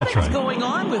That's right. Going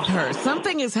on with her?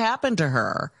 Something has happened to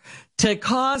her to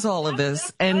cause all of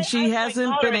this, and she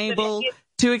hasn't been able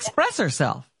to express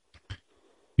herself.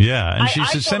 Yeah, and she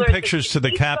should send pictures to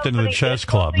the captain of the chess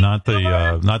club, not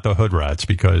the hood rats,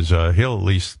 because he'll at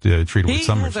least treat her with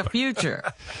some respect. He has a future.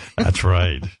 That's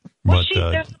right. Well,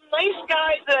 there's some nice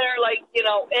guys that are, like,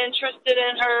 interested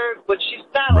in her, but she's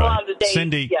not allowed to date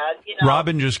Cindy, yet.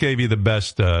 Robin just gave you the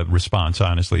best response,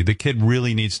 honestly. The kid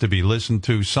really needs to be listened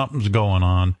to. Something's going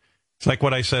on. It's like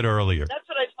what I said earlier. That's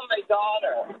what I told my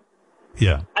daughter.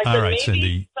 Yeah. I said, all right, maybe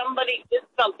Cindy. somebody did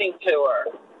something to her.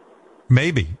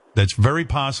 Maybe. That's very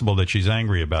possible that she's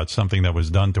angry about something that was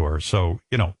done to her. So,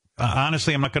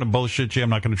 honestly, I'm not going to bullshit you. I'm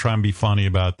not going to try and be funny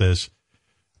about this.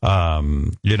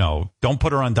 Don't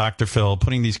put her on Dr. Phil.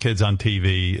 Putting these kids on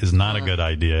TV is not a good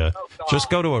idea. Just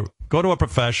go to a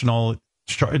professional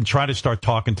and try to start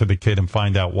talking to the kid and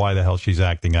find out why the hell she's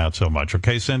acting out so much.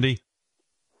 Okay, Cindy?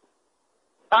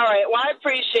 All right. Well, I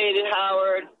appreciate it,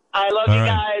 Howard. I love you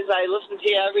guys. I listen to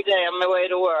you every day on my way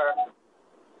to work.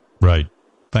 Right.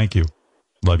 Thank you.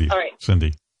 Love you. All right.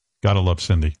 Cindy. Gotta love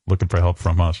Cindy. Looking for help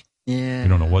from us. Yeah. We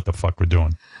don't know what the fuck we're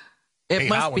doing. It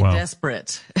must be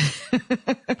desperate.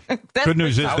 Good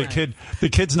news is the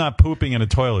kid's not pooping in a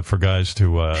toilet for guys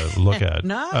to look at.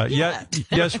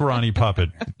 Yes, Ronnie Puppet.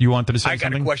 You wanted to say something?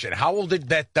 I got a question. How old did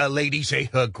that lady say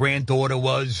her granddaughter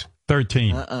was?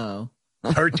 13.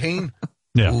 13?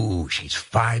 Yeah. Ooh, she's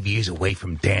 5 years away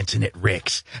from dancing at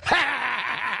Rick's.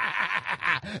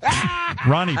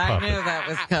 Ronnie Puppet. I knew that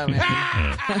was coming.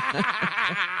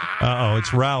 Uh-oh,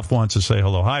 it's Ralph wants to say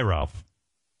hello. Hi, Ralph.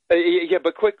 Yeah,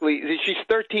 but quickly, she's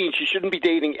 13. She shouldn't be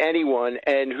dating anyone,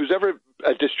 and who's ever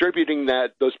distributing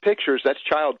those pictures, that's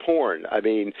child porn. I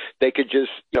mean, they could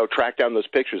just track down those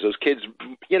pictures. Those kids,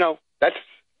 that's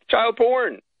child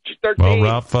porn. She's 13.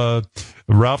 Well,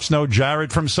 Ralph's no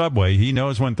Jared from Subway. He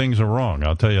knows when things are wrong.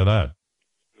 I'll tell you that.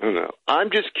 I don't know.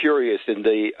 I'm just curious. In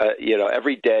the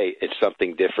every day it's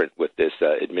something different with this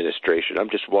administration. I'm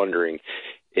just wondering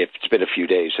if it's been a few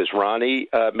days. Has Ronnie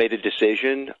made a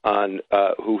decision on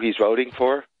who he's voting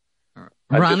for?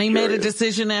 Ronnie made a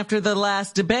decision after the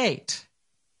last debate.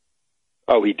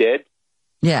 Oh, he did?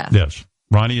 Yeah. Yes.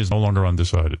 Ronnie is no longer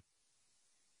undecided.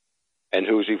 And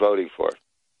who's he voting for?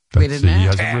 We didn't he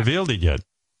hasn't revealed it yet.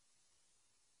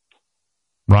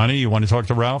 Ronnie, you want to talk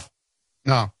to Ralph?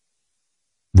 No.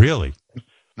 Really?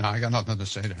 No, I got nothing to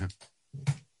say to him.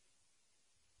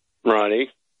 Ronnie?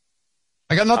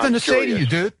 I got nothing to say to you,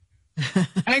 dude.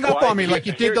 Hang up on me like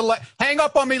you did hang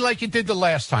up on me like you did the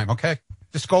last time, okay?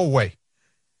 Just go away.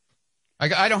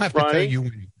 I don't have to tell you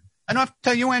anything. I don't have to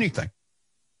tell you anything.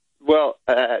 Well,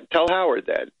 tell Howard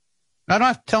then. I don't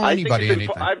have to tell anybody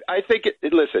anything. I think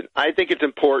it's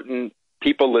important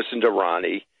people listen to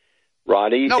Ronnie.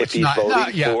 Ronnie, no, if he's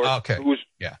voting for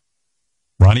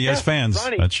Ronnie has fans.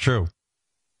 Ronnie. That's true.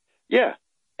 Yeah.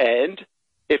 And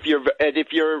if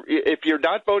you're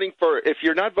not voting for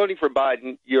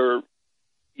Biden,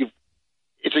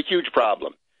 it's a huge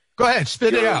problem. Go ahead,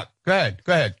 spit it out. Go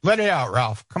ahead. Let it out,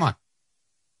 Ralph. Come on.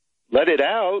 Let it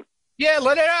out. Yeah,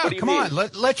 let it out. Come on.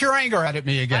 Let your anger out at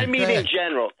me again. I mean, in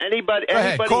general, anybody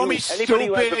call me stupid,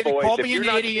 who has a voice, call me an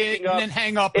idiot, and then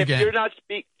hang up again. If you're not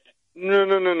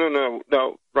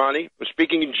No, Ronnie, I'm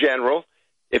speaking in general.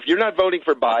 If you're not voting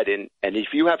for Biden, and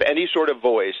if you have any sort of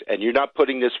voice, and you're not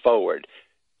putting this forward,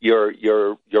 you're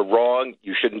wrong.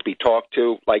 You shouldn't be talked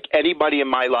to. Like anybody in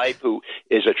my life who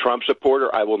is a Trump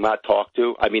supporter, I will not talk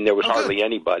to. I mean, there was hardly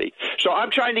anybody. So I'm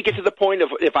trying to get to the point of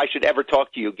if I should ever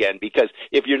talk to you again, because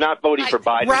if you're not voting for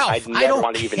Biden, Ralph, I'd never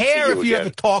want to even see you again. I don't care if you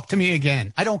ever talk to me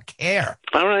again. I don't care.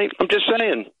 All right, I'm just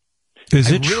saying. Is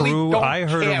it true? I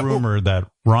heard a rumor that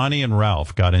Ronnie and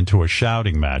Ralph got into a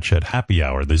shouting match at happy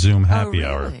hour, the Zoom happy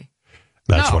hour.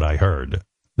 That's what I heard.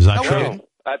 Is that true?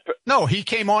 No, he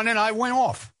came on and I went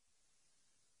off.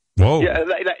 Whoa. Yeah,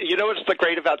 you know what's so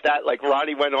great about that? Like,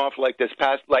 Ronnie went off like this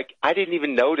past, like, I didn't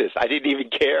even notice. I didn't even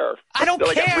care. I don't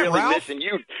care, I'm really Ralph. missing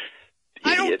you.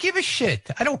 I don't give a shit.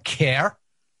 I don't care.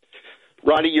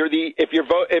 Ronnie, if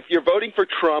you're voting for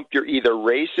Trump, you're either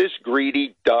racist,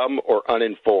 greedy, dumb, or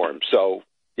uninformed. So,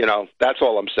 that's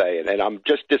all I'm saying. And I'm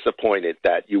just disappointed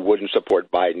that you wouldn't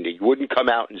support Biden. You wouldn't come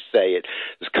out and say it.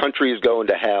 This country is going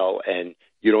to hell, and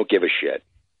you don't give a shit.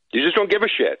 You just don't give a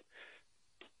shit.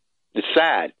 It's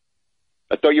sad.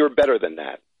 I thought you were better than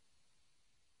that.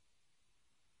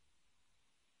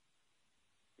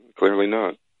 Clearly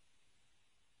not.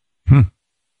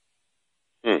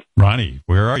 Ronnie,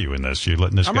 where are you in this? You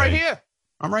letting this I'm guy?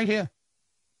 I'm right here.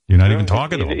 You're not even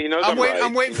talking to him. He knows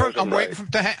I'm waiting for him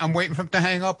to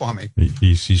hang up on me.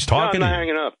 He's talking. No, I'm not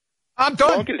hanging up. I'm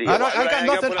done. talking to you.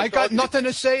 I got nothing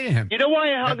to say to him. You know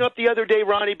why I hung up the other day,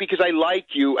 Ronnie? Because I like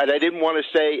you, and I didn't want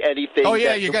to say anything. Oh,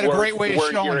 yeah, you got a great way of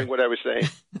showing it. What I was saying.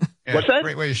 Yeah, What's that?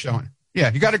 Great way of showing it.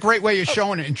 Yeah, you got a great way of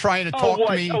showing it and trying to talk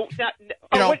to me.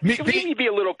 What? You can be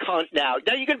a little cunt now.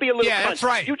 Now you're going to be a little cunt. Yeah, that's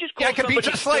right. You just I can be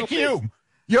just like you.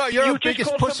 You're the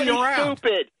biggest pussy around.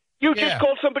 Stupid. You just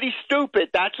called somebody stupid.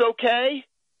 That's okay?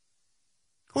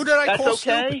 Who did I call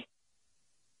stupid? That's okay?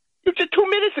 Just 2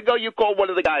 minutes ago, you called one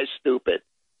of the guys stupid.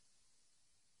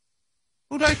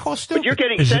 Who did I call stupid? But you're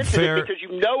getting sensitive because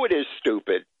you know it is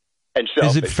stupid and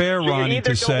selfish. Is it fair, Ronnie,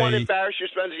 to say... You either don't want to embarrass your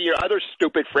friends and your other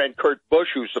stupid friend, Kurt Busch,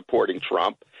 who's supporting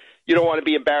Trump. You don't want to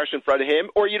be embarrassed in front of him,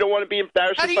 or you don't want to be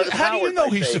embarrassed in front of Howard. How do you know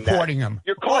he's supporting him?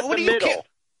 You're caught in the middle.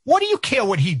 What do you care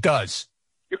what he does?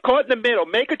 You're caught in the middle.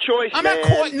 Make a choice, I'm not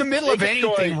caught in the middle of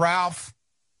anything, Ralph.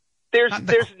 I'm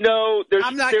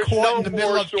not caught in the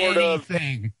middle of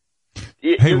anything.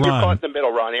 Hey, you're caught in the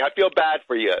middle, Ronnie. I feel bad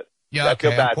for you. Yeah, okay,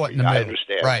 I feel bad for you. I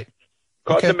understand. Right.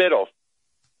 Caught in the middle.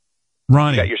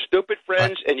 Ronnie. You got your stupid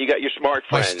friends and you got your smart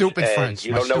friends. My stupid friends.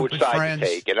 You don't know which side to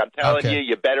take. And I'm telling you,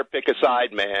 you better pick a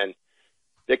side, man.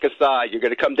 Pick a side. You're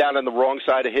going to come down on the wrong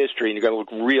side of history, and you're going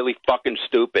to look really fucking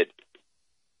stupid.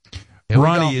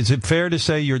 Ronnie, is it fair to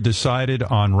say you're decided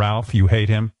on Ralph? You hate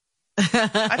him?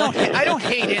 I don't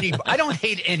hate anybody. I don't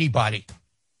hate anybody.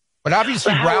 But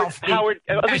obviously, Ralph. Howard,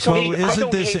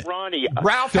 isn't this Ronnie?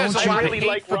 Ralph has a lot of hate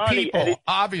like for Ronnie, people,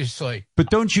 obviously. But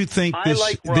don't you think this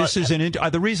is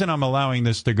the reason I'm allowing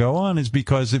this to go on is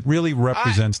because it really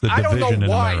represents the division I don't know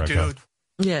why, in America.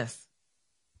 Dude. Yes.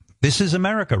 This is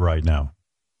America right now.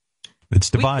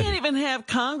 It's divided. We can't even have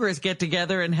Congress get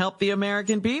together and help the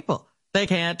American people. They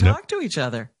can't talk to each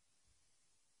other.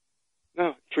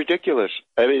 No, it's ridiculous.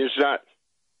 I mean, it's not.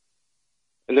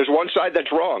 And there's one side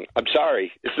that's wrong. I'm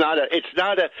sorry. It's not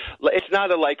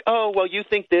a like, oh, well, you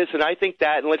think this and I think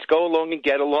that, and let's go along and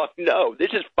get along. No,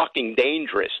 this is fucking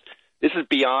dangerous. This is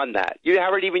beyond that.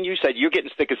 Howard, even you said you're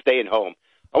getting sick of staying home.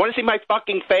 I want to see my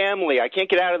fucking family. I can't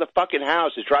get out of the fucking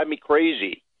house. It's driving me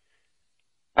crazy.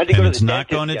 And it's not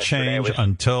going to change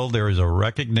until there is a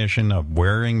recognition of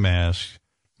wearing masks,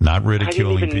 not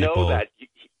ridiculing people. I didn't even know that.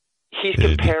 He's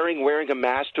comparing wearing a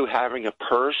mask to having a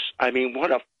purse. I mean,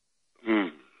 what a...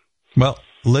 Well,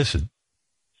 listen,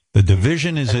 the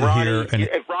division is in here. And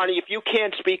Ronnie, if you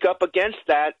can't speak up against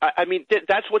that, I mean,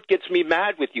 that's what gets me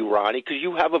mad with you, Ronnie, because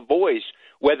you have a voice,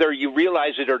 whether you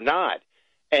realize it or not.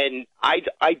 And I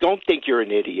don't think you're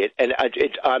an idiot. And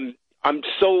I'm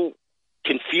so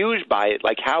confused by it.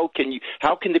 Like, how can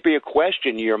there be a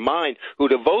question in your mind who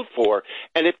to vote for?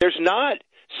 And if there's not,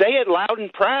 say it loud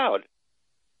and proud.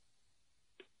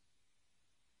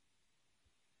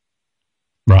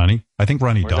 Ronnie, I think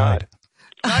Ronnie died.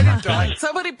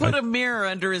 Somebody put a mirror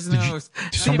under his nose.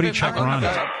 Somebody check Ronnie.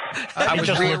 I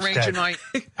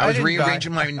was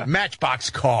rearranging my Matchbox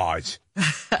cards.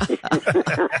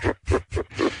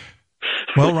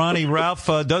 Well, Ronnie, Ralph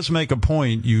does make a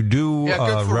point. You do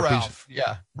good for Ralph.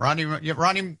 Yeah,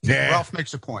 Ralph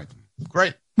makes a point.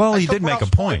 Great. Well, he did make a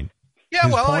point.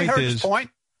 Yeah, I heard his point.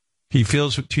 He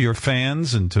feels to your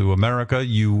fans and to America,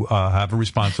 you have a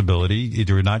responsibility.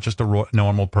 You're not just a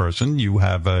normal person. You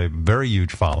have a very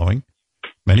huge following.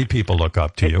 Many people look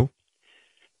up to you.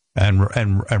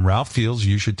 And Ralph feels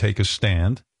you should take a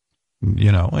stand,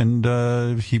 and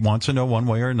he wants to know one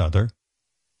way or another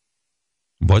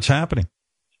what's happening.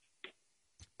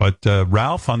 But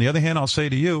Ralph, on the other hand, I'll say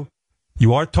to you,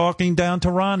 you are talking down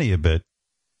to Ronnie a bit.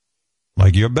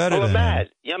 Like you're better than him. I'm mad.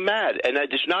 Yeah, I'm mad. And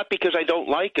it's not because I don't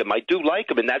like him. I do like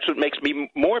him, and that's what makes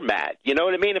me more mad. You know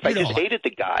what I mean? If I just hated the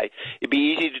guy, it'd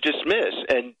be easy to dismiss.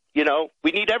 And,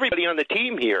 we need everybody on the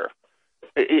team here.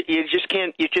 You just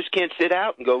can't sit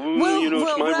out and go,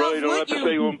 it's my right. I don't have to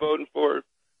say who I'm voting for.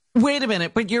 Wait a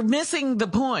minute, but you're missing the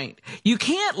point. You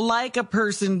can't like a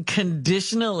person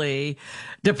conditionally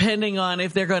depending on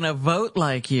if they're going to vote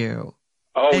like you.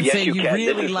 Oh, and yes, say you can.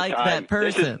 Really like that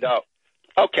person.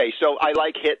 Okay, so I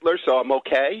like Hitler, so I'm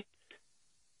okay?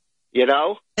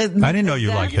 I didn't know you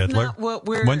liked Hitler.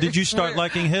 When did you start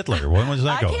liking Hitler? When was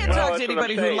that going on? I can't talk to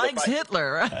anybody who likes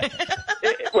Hitler. Right?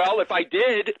 Well, if I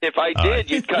did,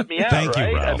 you'd cut me out, Thank right?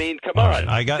 you, Ralph. I mean, come on.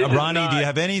 Right. Ronnie, do you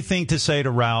have anything to say to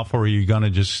Ralph, or are you going to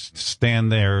just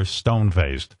stand there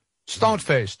stone-faced?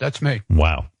 Stone-faced, that's me.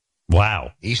 Wow.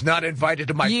 He's not invited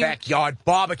to my backyard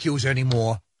barbecues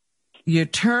anymore. You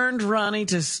turned Ronnie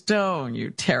to stone,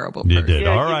 you terrible person. You did.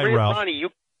 All right, Ralph. Ronnie,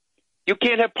 you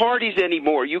can't have parties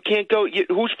anymore. You can't go.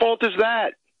 Whose fault is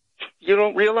that? You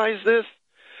don't realize this?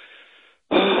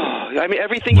 I mean,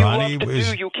 everything Ronnie you love to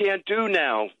do, you can't do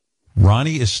now.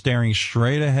 Ronnie is staring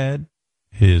straight ahead.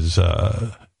 His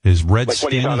red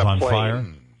skin is on fire.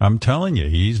 I'm telling you,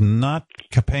 he's not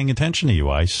paying attention to you.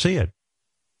 I see it.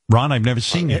 Ron, I've never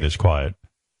seen you this quiet.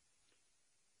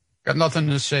 Got nothing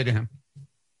to say to him.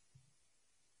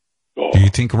 Do you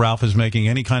think Ralph is making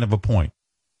any kind of a point?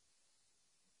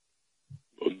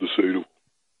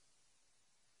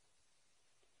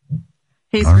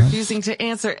 He's refusing to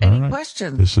answer any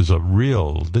questions. This is a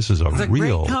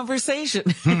great conversation.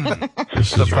 This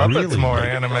the is puppet's really more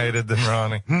animated than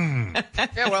Ronnie.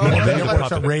 Yeah, well,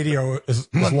 Works on radio is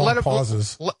long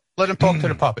pauses. Let him talk to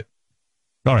the puppet.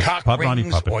 All right, Cock Ronnie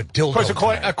rings puppet. or dildo Of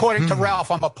course, time? according to Ralph,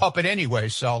 I'm a puppet anyway,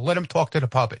 so let him talk to the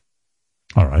puppet.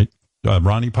 All right.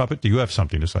 Ronnie puppet, do you have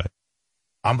something to say?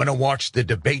 I'm going to watch the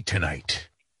debate tonight.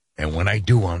 And when I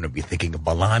do, I'm going to be thinking of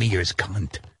Melania's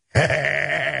cunt.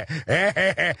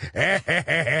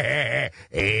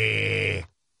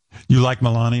 You like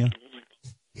Melania?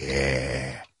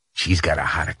 Yeah. She's got a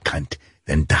hotter cunt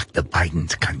than Dr.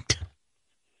 Biden's cunt.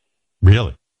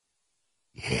 Really?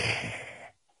 Yeah.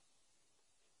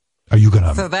 Are you going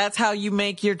to... So that's how you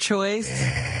make your choice?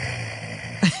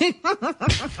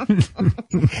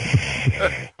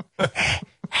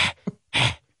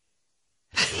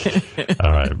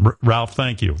 All right. Ralph,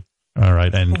 thank you. All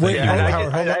right. And Wait,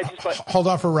 thank you, hold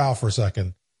on for Ralph for a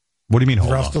second. What do you mean, Is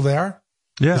hold Ralph on? still there?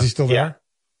 Yeah. Is he still there?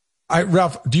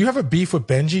 Ralph, do you have a beef with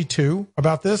Benji, too,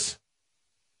 about this?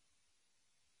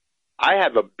 I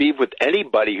have a beef with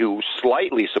anybody who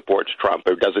slightly supports Trump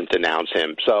or doesn't denounce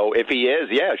him. So if he is,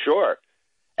 yeah, sure.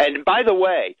 And by the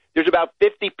way, there's about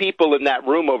 50 people in that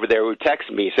room over there who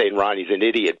text me saying Ronnie's an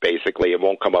idiot, basically, and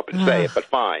won't come up and say it. But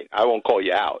fine, I won't call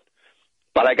you out.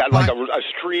 But I got like a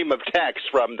stream of texts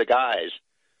from the guys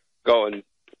going,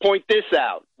 point this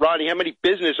out. Ronnie, how many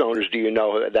business owners do you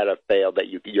know that have failed, that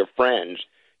your friends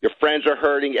are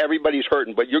hurting, everybody's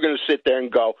hurting, but you're going to sit there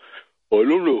and go, I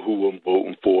don't know who I'm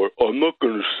voting for. I'm not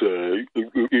going to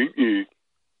say.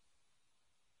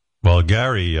 Well,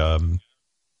 Gary,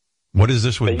 what is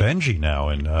this with Benji now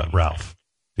and Ralph?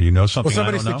 Do you know something? Well,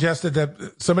 I don't know?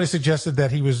 somebody suggested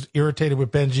that he was irritated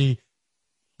with Benji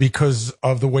because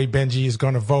of the way Benji is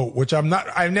going to vote, which you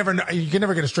can never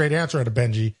get a straight answer out of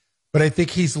Benji, but I think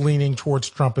he's leaning towards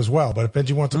Trump as well. But if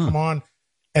Benji wants to come on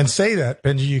and say that,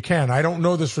 Benji, you can. I don't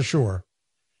know this for sure.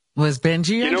 Was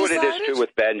Benji You know what it is, too,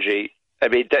 with Benji? I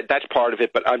mean, that's part of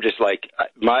it, but I'm just like,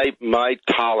 my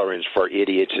tolerance for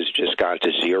idiots has just gone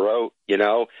to zero, you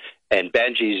know? And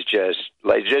Benji's just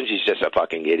a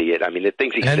fucking idiot. I mean, the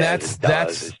things he says and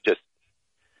does is just...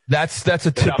 That's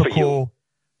a typical...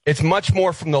 It's much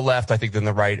more from the left, I think, than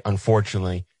the right,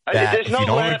 unfortunately. That if you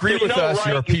don't agree with us,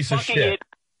 you're a piece of shit.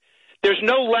 There's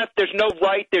no left, there's no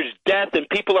right, there's death, and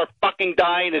people are fucking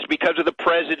dying is because of the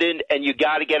president, and you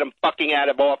got to get him fucking out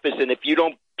of office. And if you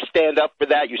don't stand up for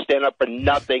that, you stand up for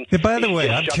nothing. Yeah, by the way,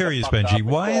 I'm curious, Benji,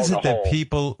 why is it that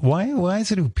people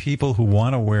who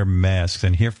want to wear masks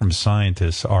and hear from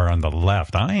scientists are on the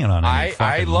left? I ain't on any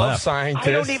fucking I love left. scientists.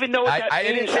 I don't even know what that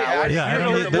means, Howard.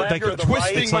 You're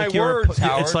twisting my words,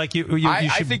 Howard. It's like you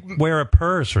should wear a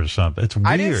purse or something. It's weird.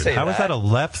 I didn't say How is that a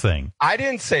left thing? I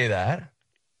didn't say that.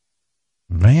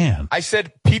 Man. I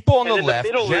said people on the left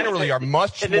generally are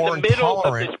much more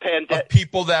intolerant of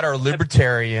people that are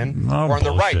libertarian or on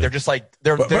the right. They're just like,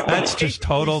 that's just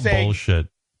total bullshit.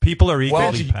 People are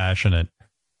equally passionate.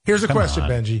 Here's a question,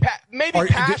 Benji. Maybe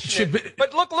passionate,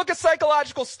 but look at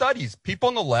psychological studies. People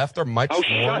on the left are much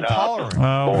more intolerant.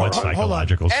 Oh, what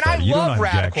psychological study? And I love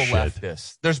radical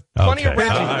leftists. There's plenty of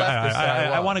radical leftists.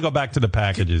 I want to go back to the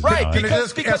packages. Right,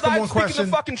 because I'm speaking the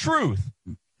fucking truth.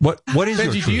 What is Benji,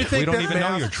 your truth? Do you think we don't even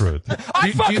know your truth.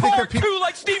 I fuck hard too,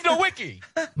 like Steve Nowicki.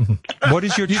 What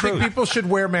is your truth? Do you think people should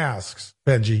wear masks,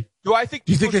 Benji? Do I think?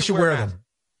 Do you think they should wear them?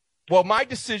 Well, my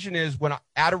decision is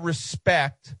out of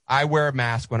respect, I wear a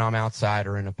mask when I'm outside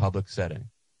or in a public setting.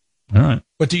 All right.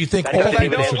 But do you think all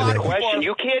people should wear them?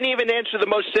 You can't even answer the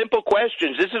most simple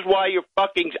questions. This is why you're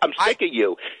fucking... I'm sick of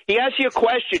you. He asked you a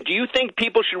question. Do you think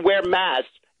people should wear masks?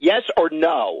 Yes or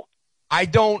no? I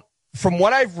don't... From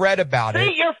what I've read about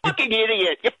it... You're a fucking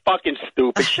idiot. You're fucking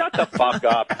stupid. Shut the fuck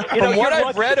up. From what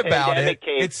I've read about it,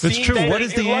 it's true. What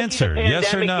is the answer?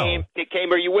 Yes or no? It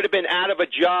came, or you would have been out of a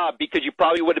job because you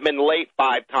probably would have been late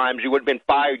 5 times. You would have been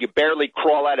fired. You barely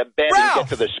crawl out of bed and get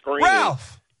to the screen.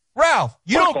 Ralph,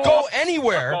 you don't go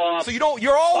anywhere, so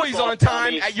you're always on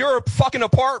time at your fucking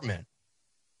apartment.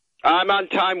 I'm on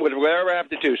time with whatever I have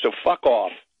to do, so fuck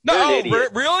off. No,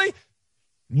 really?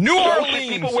 New Orleans,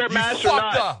 people wear masks you or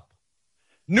fucked not? up.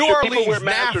 New Orleans, people wear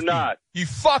masks or not? You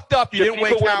fucked up. You didn't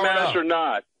wake Howard up. Should people wear masks or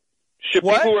not? Should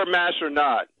people wear masks or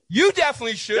not? You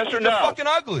definitely should. Yes or You're no? fucking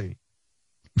ugly.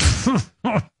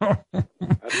 I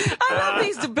love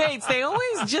these debates. They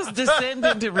always just descend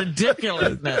into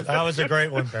ridiculousness. That was a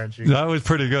great one, Benji. That was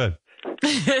pretty good.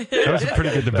 That was a pretty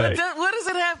good debate. What does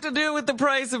it have to do with the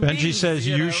price of Benji beans, says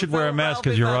you should wear a mask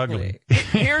because you're ugly.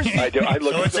 I do. I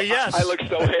look it's a yes. I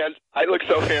look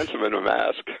so handsome in a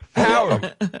mask.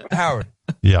 Howard.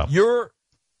 Yeah.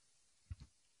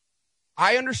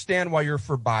 I understand why you're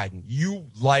for Biden. You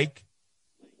like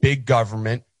big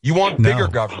government. You want bigger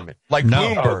government, like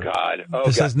Bloomberg. Oh God!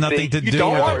 This has nothing to do with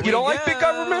it. You don't like big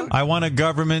government? I want a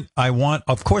government.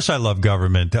 Of course I love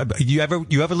government. You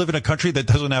ever live in a country that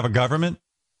doesn't have a government?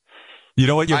 You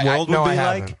know what your world would be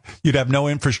like? You'd have no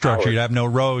infrastructure. You'd have no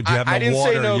roads. You have no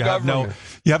water.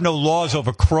 You have no laws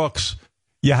over crooks.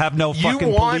 You have no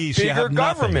fucking police. You have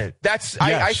government. Nothing.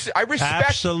 I respect.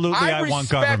 Absolutely, I want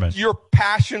government. Your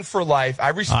passion for life. I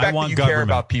respect that you care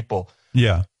about people.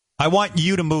 Yeah. I want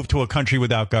you to move to a country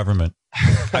without government.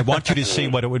 I want you to see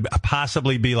what it would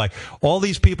possibly be like. All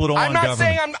these people don't want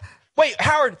government. Wait,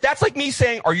 Howard, that's like me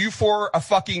saying, are you for a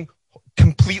fucking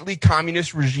completely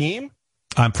communist regime?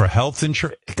 I'm for health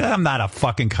insurance. I'm not a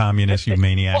fucking communist, you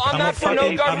maniac. Well, I'm not for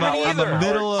no government either.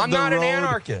 I'm not an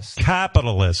anarchist.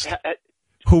 Capitalist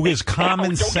who is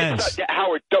common sense.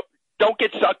 Howard, don't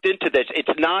get sucked into this. It's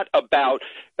not about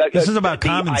this is about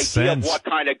common sense. Of what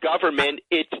kind of government?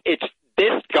 It's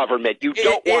this government. You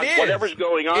don't want whatever's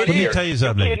going on here. Let me tell you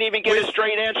something. You can't even get a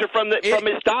straight answer from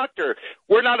his doctor.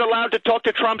 We're not allowed to talk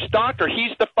to Trump's doctor.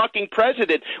 He's the fucking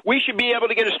president. We should be able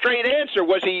to get a straight answer.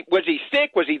 Was he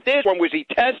sick? Was he this one? Was he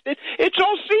tested? It's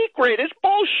all secret. It's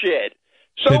bullshit.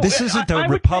 So this isn't a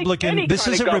Republican. This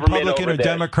isn't Republican or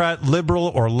Democrat, liberal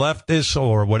or leftist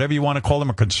or whatever you want to call them,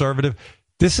 or conservative.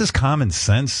 This is common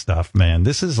sense stuff, man.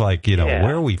 This is like,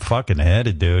 where are we fucking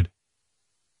headed, dude?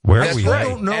 Where are we I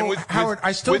don't know, Howard.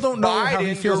 I still don't know how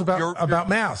he feels about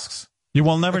masks. You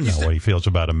will never know what he feels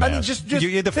about a mask. I mean, just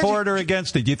you're either for it or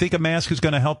against it. Do you think a mask is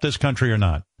going to help this country or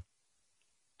not?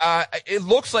 It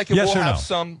looks like it will have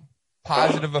some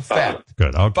positive effect.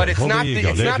 Good. Okay. But it's not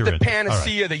the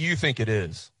panacea that you think it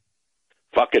is.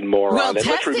 Fucking moron. Well, and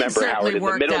let's remember, Howard, in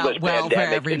the middle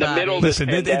of this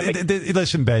pandemic,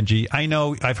 listen, Benji, I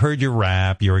know I've heard your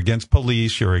rap. You're against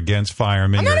police. You're against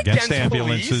firemen. You're against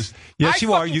ambulances. Police. Yes,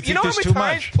 you are. You think there's too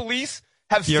much. Police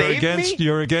have saved me?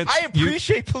 You're against. I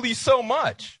appreciate police so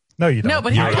much. No, you don't. No,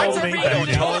 but I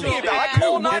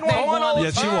call 911 all the time.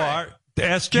 Yes, you are.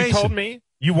 Ask Jason. You told me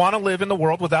you want to live in the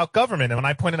world without government, and when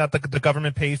I pointed out the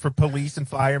government pays for police and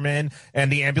firemen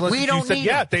and the ambulance, you said,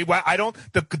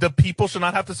 the people should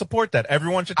not have to support that.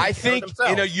 Everyone should. I think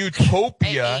in a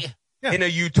utopia,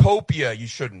 you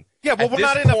shouldn't. Yeah, well, we're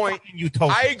not in a fucking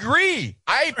utopia. I agree.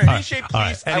 I appreciate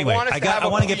police. Right. Anyway, I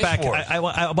want to get back. I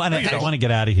want to get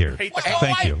out of here.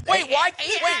 Thank you. Wait, why?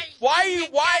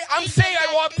 I'm saying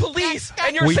I want police,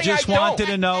 and you're saying I don't. We just wanted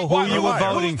to know who you were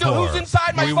voting for. Who's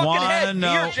inside my fucking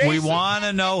head? We want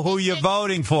to know who you're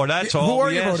voting for. That's all. Who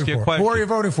are you voting for? Who are you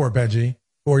voting for, Benji?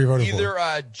 Who are you voting for?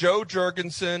 Either Joe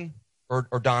Jurgensen or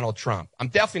Donald Trump. I'm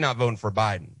definitely not voting for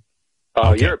Biden.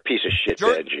 Oh, you're a piece of shit,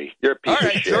 Benji. You're a piece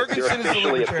of shit. Jurgensen You're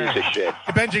officially a piece of shit.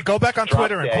 Hey, Benji, go back on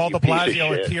Twitter and call de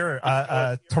Blasio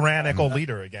a tyrannical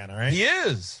leader again, all right? He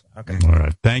is. Okay. All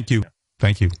right. Thank you.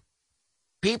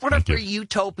 People are for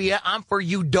utopia. I'm for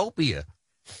Udopia.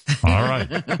 All right.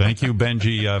 Thank you,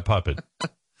 Benji Puppet.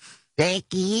 Thank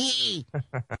you.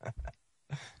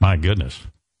 My goodness.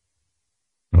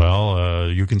 Well,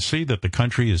 you can see that the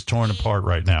country is torn apart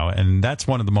right now, and that's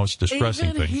one of the most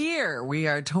distressing things. Here, we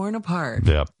are torn apart.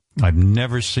 Yeah. I've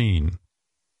never seen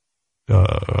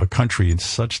a country in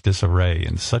such disarray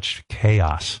and such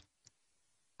chaos.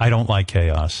 I don't like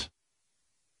chaos.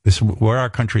 Where our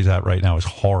country's at right now is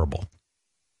horrible.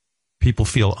 People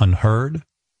feel unheard.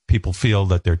 People feel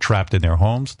that they're trapped in their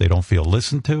homes. They don't feel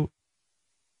listened to.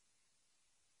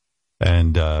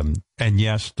 And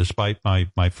yes, despite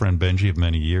my friend Benji of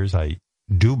many years, I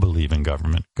do believe in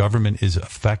government. Government is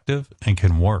effective and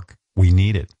can work. We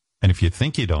need it. And if you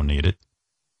think you don't need it,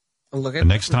 the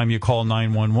next time you call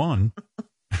 911,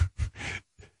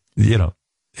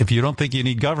 if you don't think you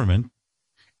need government,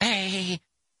 hey,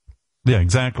 yeah,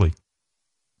 exactly.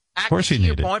 Of course you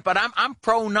need it. Point, but I'm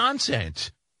pro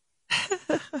nonsense.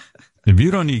 If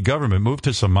you don't need government, move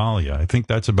to Somalia. I think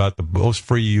that's about the most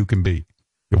free you can be.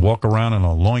 You walk around in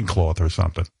a loincloth or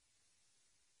something,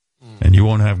 and you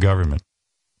won't have government.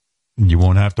 You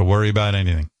won't have to worry about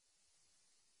anything.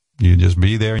 You just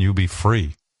be there and you'll be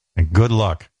free. And good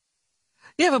luck.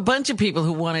 You have a bunch of people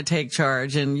who want to take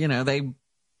charge, and, they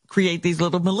create these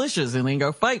little militias and then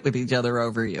go fight with each other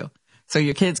over you. So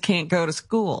your kids can't go to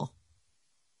school.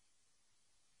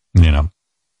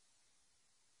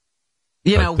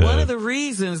 You know, one of the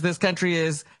reasons this country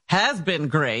has been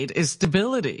great is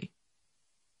stability.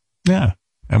 Yeah.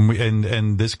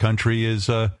 And this country is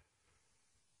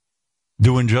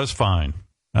doing just fine.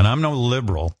 And I'm no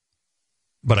liberal,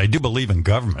 but I do believe in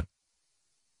government.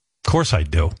 Of course I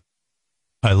do.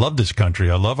 I love this country.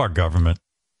 I love our government.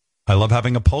 I love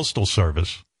having a postal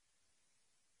service.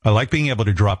 I like being able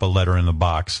to drop a letter in the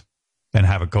box and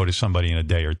have it go to somebody in a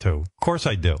day or two. Of course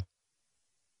I do.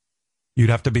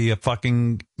 You'd have to be a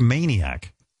fucking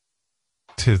maniac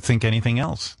to think anything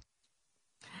else.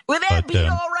 Would that be all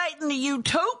right in the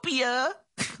utopia?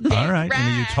 All right, in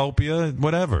the utopia,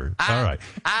 whatever. All right.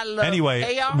 I love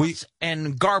chaos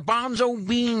and garbanzo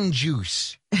bean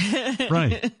juice.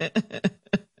 Right.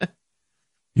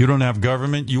 You don't have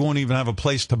government. You won't even have a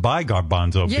place to buy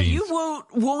garbanzo beans. Yeah, you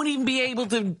won't even be able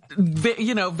to,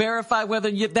 verify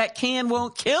whether that can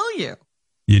won't kill you.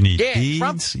 You need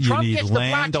deeds. You need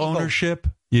land ownership.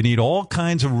 You need all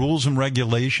kinds of rules and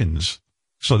regulations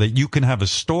so that you can have a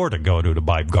store to go to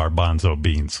buy garbanzo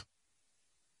beans.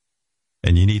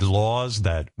 And you need laws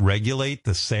that regulate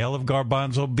the sale of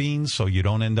garbanzo beans so you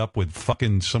don't end up with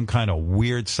fucking some kind of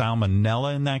weird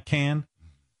salmonella in that can.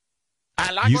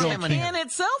 I like the can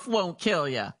itself won't kill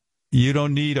you. You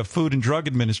don't need a Food and Drug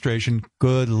Administration.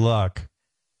 Good luck.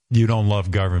 You don't love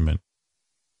government.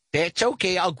 That's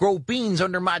okay. I'll grow beans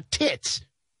under my tits.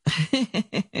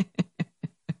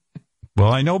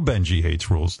 Well, I know Benji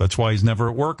hates rules. That's why he's never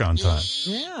at work on time.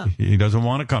 Yeah. He doesn't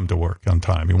want to come to work on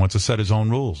time. He wants to set his own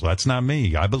rules. That's not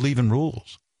me. I believe in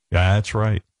rules. Yeah, that's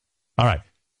right. All right.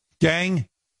 Gang,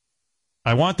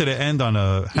 I wanted to end on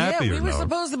a happier note. Yeah, we were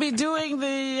supposed to be doing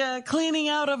the cleaning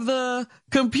out of the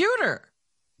computer.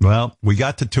 Well, we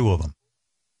got to two of them.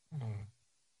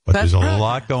 But there's a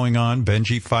lot going on.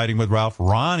 Benji fighting with Ralph.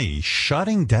 Ronnie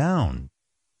shutting down.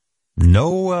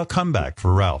 No comeback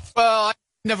for Ralph. Well, I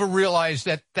never realized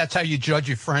that that's how you judge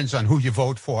your friends on who you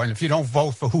vote for. And if you don't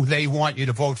vote for who they want you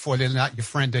to vote for, they're not your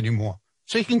friend anymore.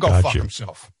 So you can go fuck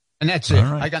himself. And that's it.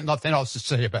 Right. I got nothing else to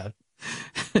say about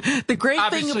it. The great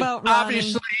thing about Ronnie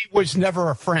obviously was never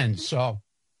a friend, so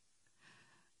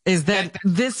is that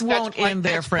this won't end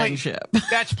their friendship.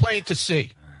 That's plain to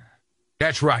see.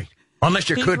 That's right. Unless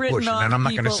you're Kurt Busch, and I'm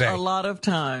not going to say a lot of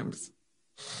times.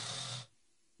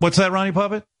 What's that, Ronnie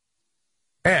Puppet?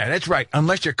 Yeah, that's right.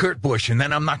 Unless you're Kurt Busch, and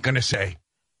then I'm not going to say.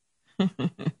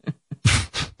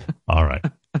 All right.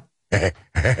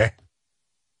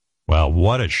 Well,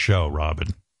 what a show, Robin.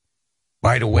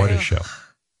 By the way, what a show.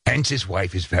 Pence's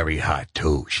wife is very hot,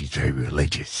 too. She's very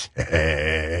religious.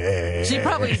 She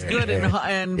probably is good and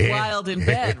wild in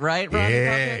bed, right, Ronnie?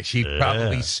 Yeah,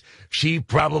 she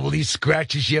probably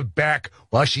scratches your back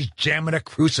while she's jamming a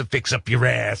crucifix up your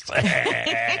ass.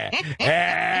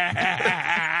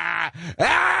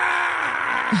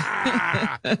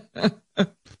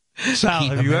 Sal,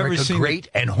 have you ever seen great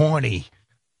and horny?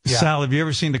 Yeah. Sal, have you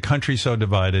ever seen the country so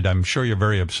divided? I'm sure you're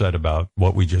very upset about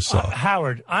what we just saw.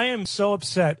 Howard, I am so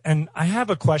upset, and I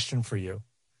have a question for you.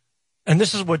 And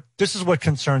this is what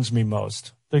concerns me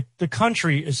most. The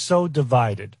country is so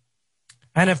divided.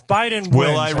 And if Biden wins...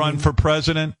 Will I run for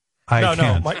president? I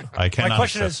can't. I cannot. My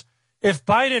question is, if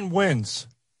Biden wins,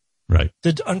 right?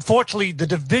 Unfortunately, the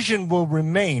division will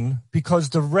remain because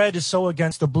the red is so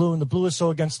against the blue and the blue is so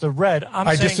against the red.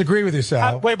 I disagree with you,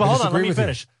 Sal. Wait, but hold on. Let me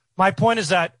finish. My point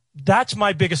is that's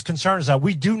my biggest concern is that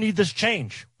we do need this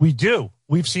change. We do.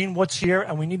 We've seen what's here,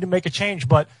 and we need to make a change.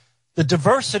 But the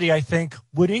diversity, I think,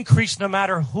 would increase no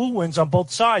matter who wins on both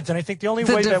sides. And I think the only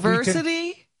way that we can...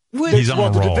 The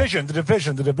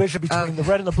division between the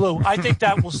red and the blue. I think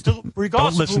that will still,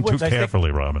 regardless Don't listen of who wins, too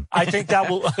carefully, Robin. I think that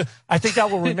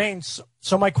will remain.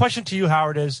 So my question to you,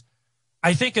 Howard, is,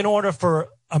 I think in order for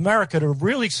America to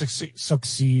really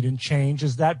succeed and change,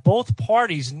 is that both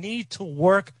parties need to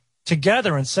work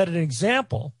together and set an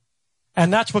example.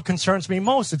 And that's what concerns me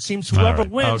most. It seems whoever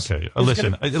wins. Okay,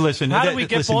 listen. How do we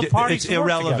get both parties to work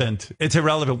together? It's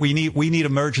irrelevant. We need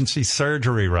emergency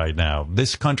surgery right now.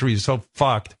 This country is so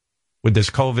fucked with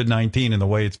this COVID-19 and the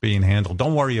way it's being handled.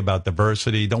 Don't worry about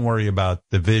diversity. Don't worry about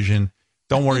division.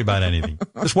 Don't worry about anything.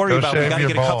 Just worry about we got to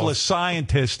get a couple of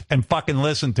scientists and fucking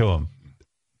listen to them.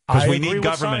 Because we need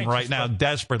government right now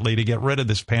desperately to get rid of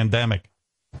this pandemic.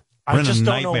 I just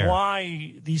don't know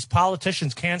why these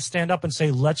politicians can't stand up and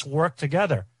say, let's work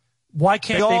together. Why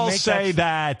can't they all say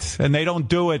that and they don't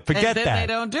do it? Forget that. They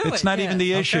don't do it. It's not even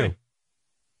the issue.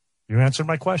 You answered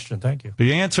my question. Thank you.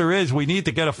 The answer is we need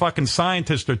to get a fucking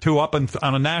scientist or two up on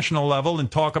a national level and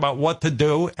talk about what to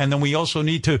do. And then we also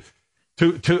need to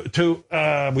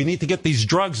we need to get these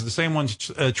drugs, the same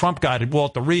ones Trump got at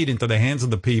Walter Reed, into the hands of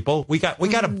the people. We got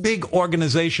a big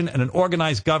organization and an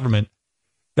organized government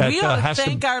that we ought to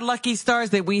thank our lucky stars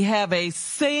that we have a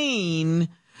sane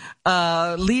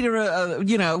leader,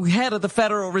 head of the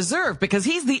Federal Reserve, because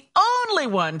he's the only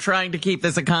one trying to keep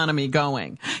this economy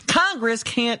going. Congress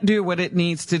can't do what it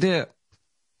needs to do.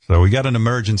 So we got an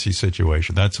emergency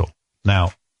situation. That's all.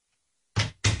 Now,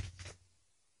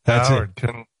 that's Howard,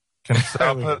 it. Can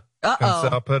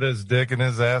Sal put his dick in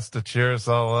his ass to cheer us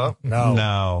all up?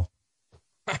 No,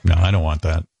 I don't want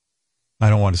that. I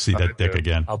don't want to see that dick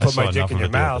again. I'll put my dick in your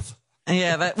mouth.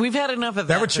 Yeah, we've had enough of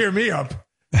that. That would cheer me up.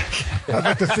 I'd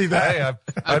like to see that. Hey,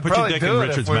 I'd put your probably dick do in it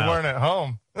Richard's if we mouth. weren't at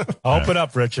home. Open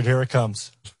up, Richard. Here it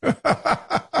comes.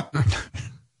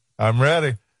 I'm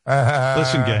ready.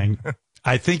 Listen, gang,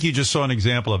 I think you just saw an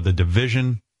example of the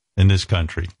division in this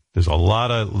country. There's a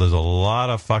lot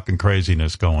of fucking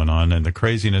craziness going on, and the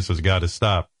craziness has got to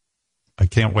stop. I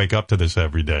can't wake up to this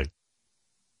every day.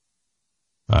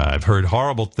 I've heard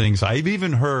horrible things. I've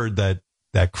even heard that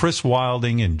Chris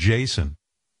Wilding and Jason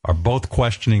are both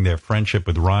questioning their friendship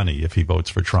with Ronnie if he votes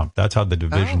for Trump. That's how the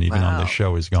division, even on this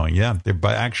show, is going. Yeah, they're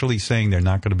actually saying they're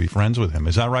not going to be friends with him.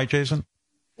 Is that right, Jason?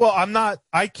 Well,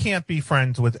 I can't be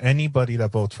friends with anybody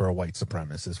that votes for a white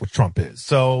supremacist, which Trump is.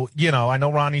 So, I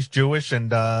know Ronnie's Jewish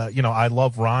and, I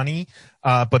love Ronnie.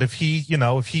 But if he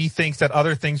thinks that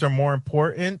other things are more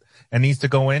important and needs to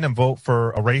go in and vote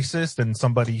for a racist and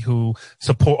somebody who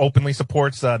openly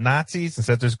supports Nazis and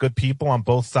says there's good people on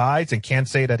both sides and can't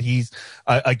say that he's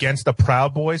against the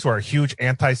Proud Boys, who are a huge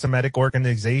anti-Semitic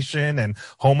organization and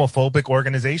homophobic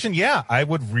organization, yeah, I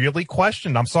would really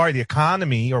question. I'm sorry, the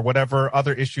economy or whatever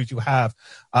other issues you have,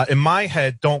 in my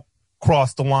head, don't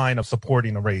cross the line of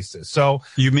supporting a racist. So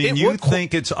you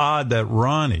think it's odd that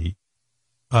Ronnie?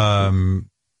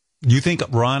 You think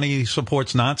Ronnie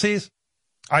supports Nazis?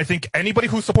 I think anybody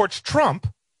who supports Trump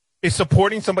is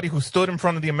supporting somebody who stood in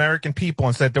front of the American people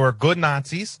and said there were good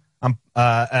Nazis.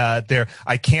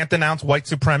 I can't denounce white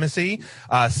supremacy.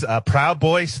 Proud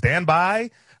Boys, stand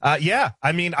by. Yeah,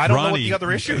 I mean, I don't know what the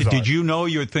other issues are. Did you know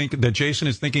that Jason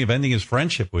is thinking of ending his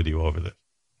friendship with you over this?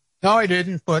 No, I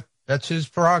didn't, but that's his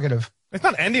prerogative. It's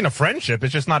not ending a friendship.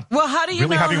 It's just not how do you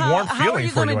really know having warm how are you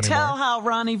feelings for you going to tell anymore. how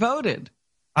Ronnie voted?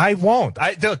 I won't.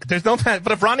 Look, there's no time.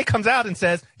 But if Ronnie comes out and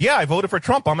says, yeah, I voted for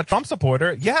Trump, I'm a Trump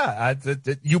supporter, yeah,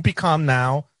 you become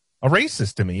now a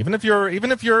racist to me. Even if you're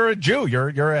a Jew,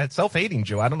 you're a self-hating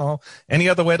Jew. I don't know any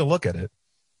other way to look at it.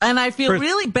 And I feel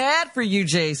really bad for you,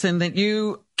 Jason, that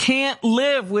you can't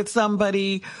live with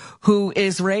somebody who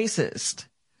is racist.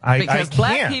 Because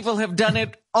black people have done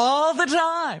it all the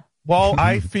time. Well,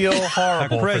 I feel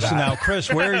horrible.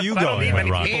 Chris, where are you going with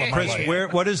Ronnie?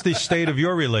 Chris, what is the state of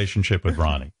your relationship with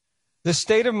Ronnie? The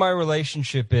state of my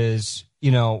relationship is,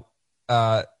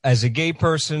 as a gay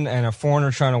person and a foreigner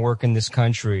trying to work in this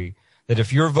country, that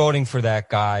if you're voting for that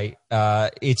guy,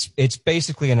 it's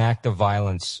basically an act of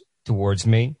violence towards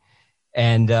me.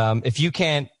 And if you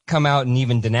can't come out and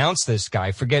even denounce this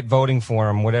guy, forget voting for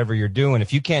him, whatever you're doing,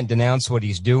 if you can't denounce what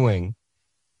he's doing,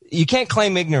 you can't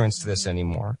claim ignorance to this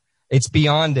anymore. It's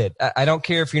beyond it. I don't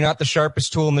care if you're not the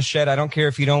sharpest tool in the shed. I don't care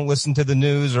if you don't listen to the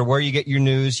news or where you get your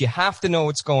news. You have to know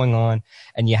what's going on,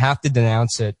 and you have to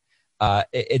denounce it.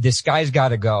 This guy's got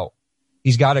to go.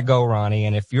 He's got to go, Ronnie.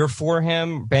 And if you're for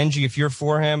him, Benji, if you're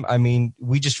for him, I mean,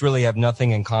 we just really have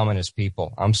nothing in common as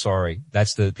people. I'm sorry.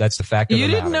 That's the fact of the matter. You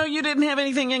didn't know you didn't have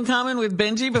anything in common with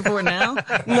Benji before now?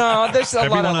 No, there's a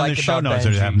lot I like about Benji. Everyone on this show knows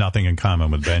that you have nothing in common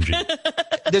with Benji.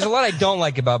 There's a lot I don't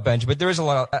like about Benji, but there is a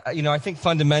lot of, I think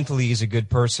fundamentally he's a good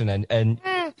person. And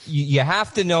you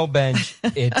have to know, Benj,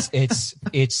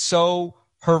 it's so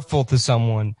hurtful to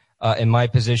someone in my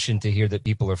position to hear that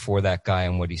people are for that guy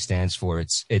and what he stands for.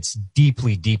 It's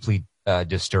deeply, deeply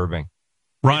disturbing.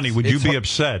 Ronnie, would you be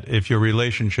upset if your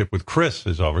relationship with Chris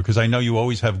is over? Because I know you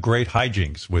always have great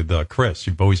hijinks with Chris.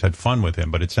 You've always had fun with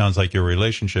him, but it sounds like your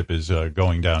relationship is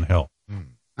going downhill.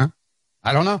 Huh?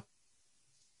 I don't know.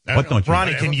 What don't you?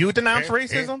 Ronnie, can you denounce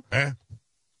racism?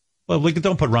 Well,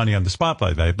 don't put Ronnie on the spot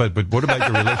like that. But what about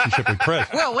your relationship with Chris?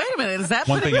 Well, wait a minute. Is that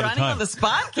One putting thing at a Ronnie time. on the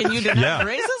spot? Can you denounce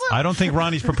racism? I don't think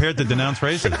Ronnie's prepared to denounce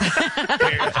racism.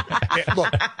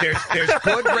 Look, there's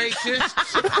good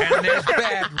racists and there's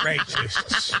bad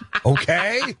racists.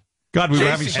 Okay? God, we were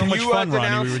Jason, having so much fun,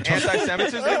 Ronnie.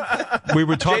 Anti-Semitism? We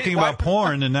were talking about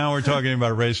porn, and now we're talking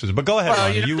about racism. But go ahead,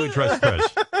 Ronnie. You address Chris.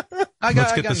 I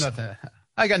got nothing.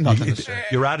 I got nothing to say.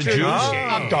 You're out of juice?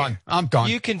 I'm done.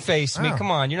 You can face me.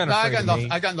 Come on. You're not afraid of me.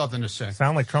 I got nothing to say.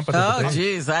 Sound like Trump at the debate.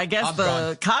 Jeez. I guess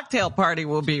the cocktail party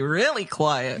will be really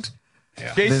quiet.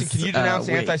 Yeah. Jason, can you denounce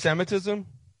anti-Semitism?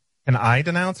 Can I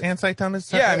denounce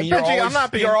anti-Semitism? Yeah, I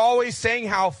mean, you're always saying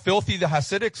how filthy the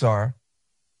Hasidics are.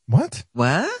 What?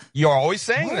 What? You're always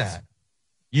saying that.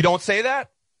 You don't say that?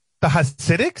 The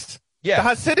Hasidics? Yeah. The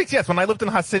Hasidics, yes. When I lived in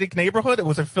a Hasidic neighborhood, it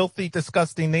was a filthy,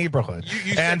 disgusting neighborhood.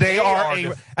 And they are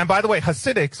and by the way,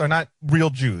 Hasidics are not real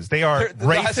Jews. They are racist. The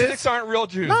Hasidics aren't real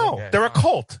Jews. No, okay. they're a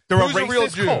cult. They're Who's a racist real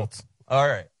Jew? cult. All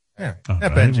right. Yeah.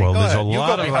 Right. Well, there's a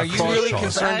lot of. Are you really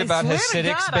concerned about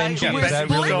Hasidics, Benji? Is that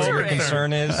really what your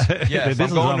concern is? Yes, I'm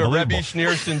going to Rebbe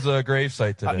Schneerson's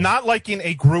gravesite today. Not liking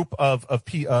a group of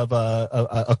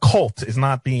a cult is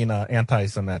not being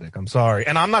anti-Semitic. I'm sorry,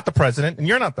 and I'm not the president, and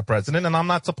you're not the president, and I'm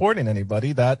not supporting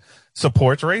anybody that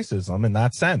supports racism in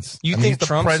that sense. You think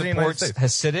Trump supports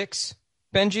Hasidics,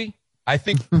 Benji? I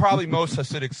think probably most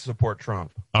Hasidics support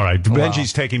Trump. All right,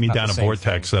 Benji's taking me down a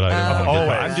vortex that I don't want to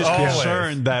get. I'm just always.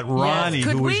 concerned that Ronnie,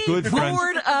 who is good friends,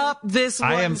 board up this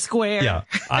one square? Yeah,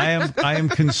 I am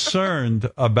concerned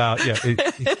about. Yeah,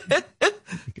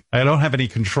 I don't have any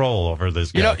control over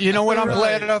this guy. You know what I'm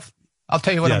glad of? I'll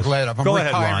tell you what I'm glad of. I'm Go ahead,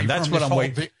 retiring Ron. That's from what this I'm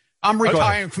waiting. I'm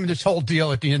retiring from this whole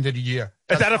deal at the end of the year.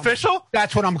 Is that official?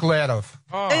 That's what I'm glad of.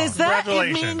 Is that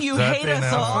mean you hate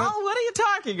us all? What are you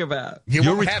talking about?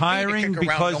 You're retiring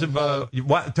because of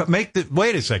what? To make the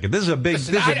wait a second. This is a big.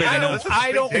 Listen, this is a big announcement.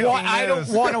 I don't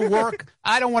want to work.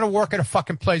 I don't want to work at a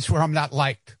fucking place where I'm not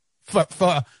liked for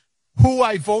who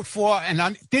I vote for, and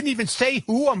I didn't even say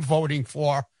who I'm voting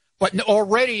for. But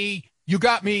already you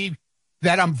got me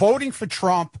that I'm voting for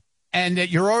Trump, and that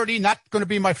you're already not going to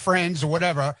be my friends or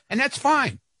whatever, and that's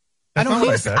fine. I don't.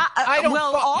 I don't.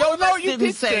 Well, all no, of you us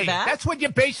did say that. That's what you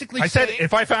basically. I said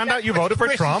if I found out you voted for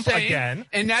Trump again,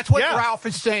 and that's what Ralph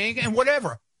is saying, and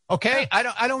whatever. Okay,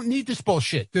 I don't need this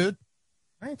bullshit, dude.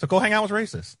 All right, so go hang out with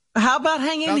racists. How about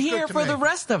hanging Sounds here for the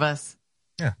rest of us?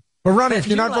 Yeah. But Ronnie, if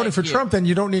you're not like voting for Trump, then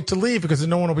you don't need to leave because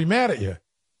no one will be mad at you.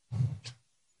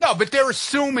 No, but they're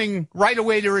assuming right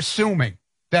away. They're assuming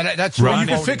that's right. You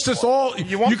can fix this all.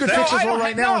 You can fix this all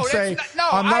right now and say,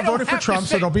 "I'm not voting for Trump,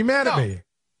 so don't be mad at me."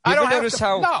 You ever notice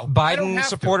how Biden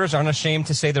supporters aren't ashamed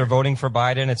to say they're voting for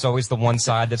Biden? It's always the one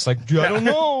side that's like, I don't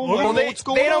know. Well, they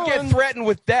don't get threatened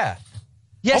with death.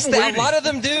 Yes, a lot of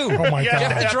them do. Oh my God.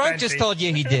 Jeff the Drunk just told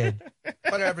you he did.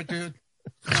 Whatever, dude.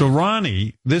 So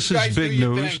Ronnie, this is big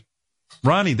news.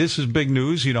 Ronnie, this is big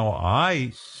news. You know,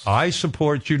 I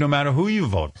support you no matter who you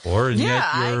vote for, and yet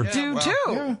you're. I do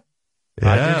too.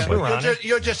 Yeah,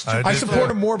 you're just. I support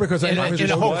him more because I know his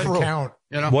vote doesn't count.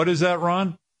 You know? What is that,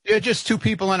 Ron? You're just two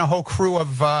people in a whole crew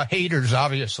of haters,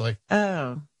 obviously.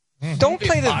 Oh. Don't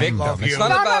play the victim. It's not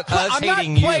about us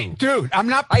hating you. Dude, I'm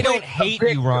not I don't hate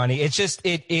you, Ronnie. It's just,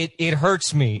 it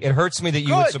hurts me. It hurts me that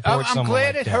you would support someone I'm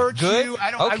glad like it that. hurts Good? you.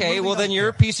 Okay, well then you're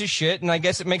a piece of shit, and I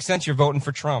guess it makes sense you're voting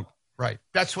for Trump. Right.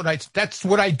 That's what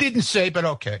I didn't say, but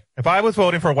okay. If I was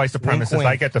voting for a white supremacist,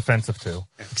 I get defensive too.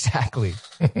 Exactly.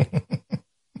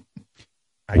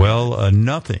 Well,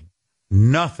 nothing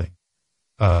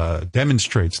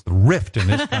demonstrates the rift in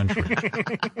this country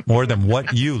more than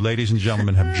what you, ladies and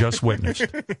gentlemen, have just witnessed.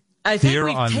 I think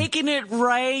we've taken it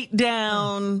right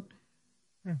down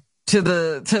to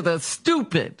the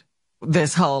stupid,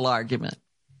 this whole argument.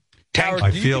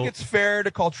 Howard, do you think it's fair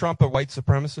to call Trump a white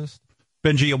supremacist?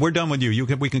 Benji, we're done with you.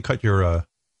 We can cut your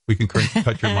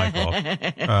cut your mic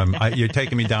off. You're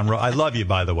taking me down. I love you,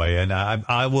 by the way, and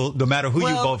I will. No matter who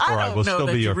you vote for, I will still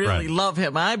be your friend. I really love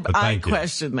him. I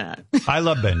question that. I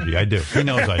love Benji. I do. He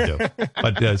knows I do.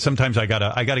 But sometimes I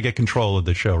gotta get control of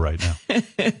the show right now.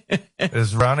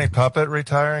 Is Ronnie Puppet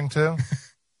retiring too?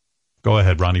 Go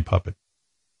ahead, Ronnie Puppet.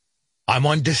 I'm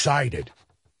undecided.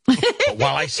 But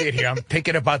while I sit here, I'm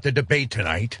thinking about the debate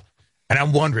tonight, and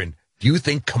I'm wondering, do you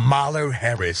think Kamala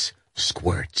Harris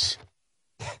squirts?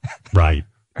 Right.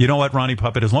 You know what, Ronnie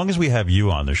Puppet? As long as we have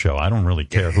you on the show, I don't really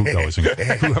care who goes and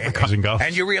whoever comes and goes.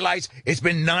 And you realize it's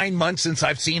been 9 months since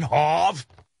I've seen Harv?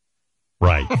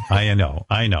 Right. I know.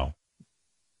 And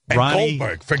Ronnie,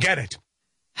 Goldberg, forget it.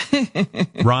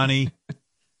 Ronnie,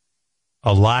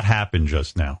 a lot happened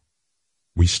just now.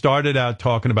 We started out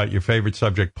talking about your favorite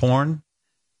subject, porn.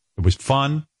 It was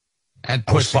fun. And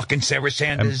I was fucking Sarah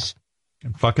Sanders.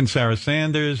 And fucking Sarah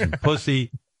Sanders and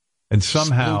pussy. And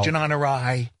somehow Spooching on her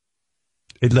eye.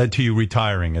 It led to you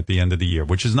retiring at the end of the year,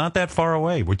 which is not that far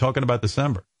away. We're talking about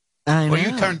December. I know.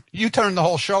 Well, you turned the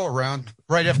whole show around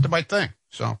right after my thing.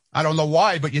 So I don't know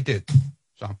why, but you did.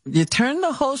 So you turned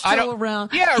the whole show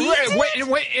around. Yeah,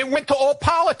 it went to all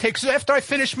politics after I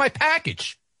finished my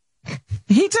package.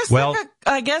 He just took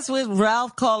I guess with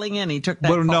Ralph calling in, he took that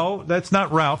call. No, that's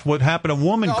not Ralph. What happened? A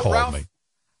woman called me.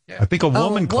 Yeah. I think a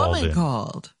woman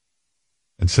called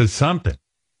and said something.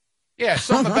 Yeah,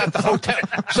 something about the hotel.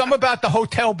 Something about the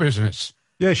hotel business.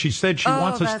 Yeah, she said she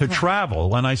wants us to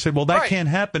travel, and I said, "Well, that can't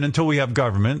happen until we have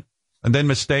government." And then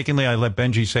mistakenly, I let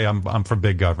Benji say I'm for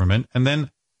big government, and then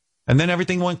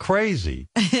everything went crazy.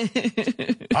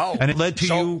 Oh, and it led to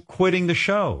you quitting the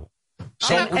show.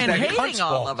 So and hating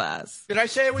all of us. Did I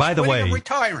say I was By the quitting way, or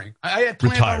retiring? I had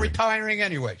planned on retiring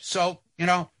anyway. So,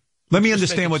 let me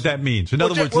understand what that means. In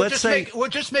other words, let's say we'll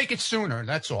just make it sooner.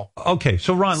 That's all. Okay,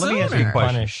 so Ron, let me ask you a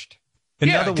question. Punished. In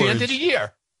other at the words, end of the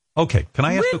year. Okay, can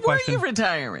I ask When a question? were you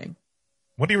retiring?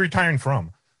 What are you retiring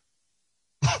from?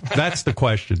 That's the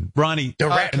question. Ronnie,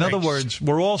 in other words,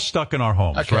 we're all stuck in our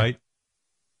homes, right?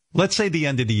 Let's say the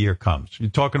end of the year comes. You're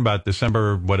talking about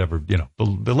December, whatever, the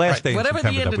last day of Whatever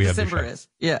September the end that of we have December the show. is.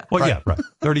 Yeah. Well, yeah, right.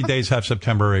 30 days, half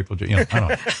September, April, I don't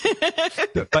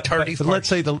know. but let's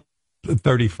say the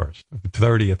 31st,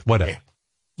 30th, whatever.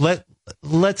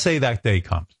 Let's say that day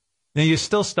comes. Now, you're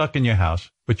still stuck in your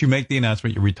house, but you make the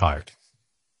announcement you're retired.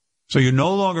 So you're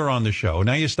no longer on the show.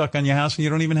 Now you're stuck on your house, and you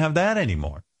don't even have that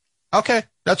anymore. Okay,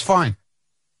 that's fine.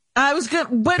 I was good,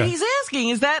 but he's asking,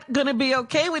 is that going to be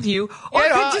okay with you? Or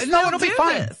could you no, it'll be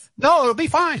fine. No, it'll be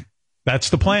fine. That's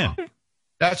the plan.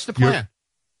 That's the plan.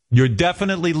 You're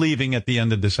definitely leaving at the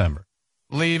end of December.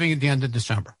 Leaving at the end of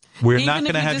December. We're not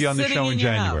going to have you on the show in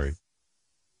January.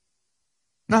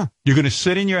 No. You're going to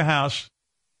sit in your house,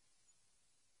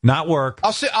 not work.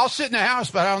 I'll sit in the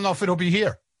house, but I don't know if it'll be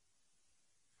here.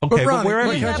 Okay, but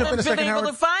wherever you haven't been able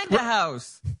to find a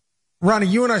house. Ronnie,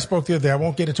 you and I spoke the other day. I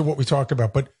won't get into what we talked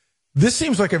about, but this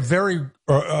seems like a very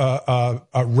a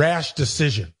rash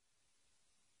decision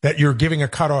that you're giving a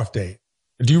cutoff date.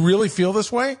 Do you really feel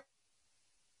this way?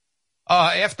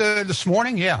 After this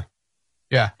morning, yeah.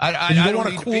 Yeah. You don't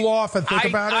want to cool off and think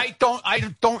about it?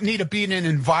 I don't need to be in an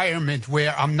environment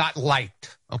where I'm not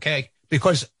liked, okay?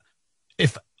 Because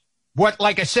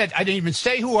like I said, I didn't even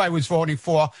say who I was voting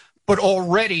for, but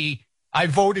already I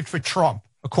voted for Trump,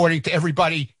 according to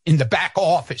everybody in the back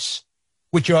office,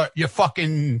 with your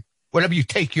fucking, whatever you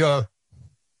take your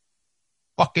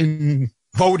fucking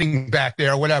voting back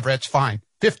there or whatever, that's fine.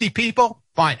 50 people?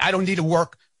 Fine. I don't need to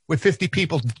work with 50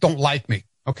 people that don't like me,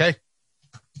 okay?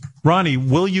 Ronnie,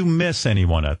 will you miss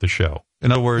anyone at the show?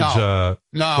 In other words, no,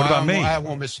 what about me? I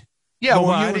won't miss you. Yeah,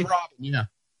 you and Robin, yeah.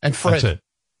 And Fred. That's it.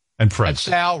 And Fred. And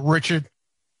Sal, Richard.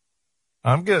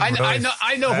 I'm getting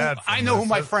I know who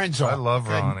my friends are. I love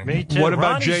Ronnie. Me too. What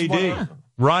about Ronnie's JD?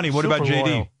 Ronnie, what about JD?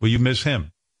 Loyal. Will you miss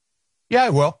him? Yeah, I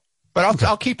will. But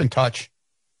I'll keep in touch.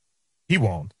 He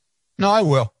won't. No, I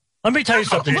will. Let me tell you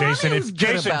something, Jason.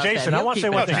 Jason, I want to say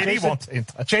one thing. JD won't stay in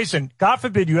touch. Jason, God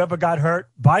forbid you ever got hurt.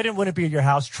 Biden wouldn't be at your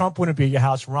house. Trump wouldn't be at your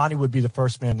house. Ronnie would be the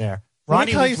first man there.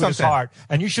 Ronnie leads with his heart,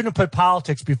 and you shouldn't put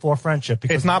politics before friendship.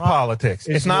 Because It's not politics.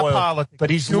 It's not politics. But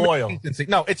he's human loyal. Decency.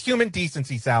 No, it's human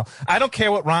decency, Sal. I don't care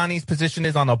what Ronnie's position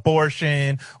is on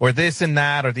abortion or this and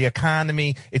that or the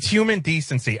economy. It's human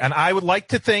decency. And I would like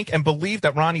to think and believe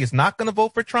that Ronnie is not going to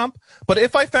vote for Trump. But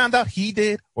if I found out he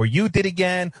did or you did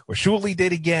again or Shuli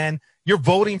did again, you're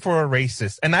voting for a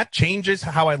racist, and that changes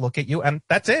how I look at you, and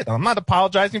that's it. I'm not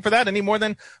apologizing for that any more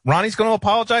than Ronnie's going to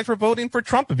apologize for voting for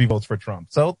Trump if he votes for Trump.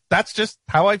 So that's just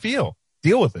how I feel.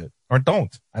 Deal with it, or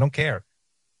don't. I don't care.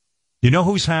 You know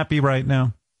who's happy right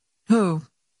now? Who?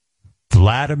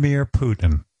 Vladimir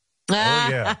Putin. Oh,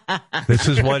 yeah. This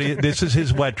is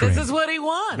his wet dream. This is what he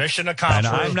wants. Mission accomplished.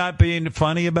 And I'm not being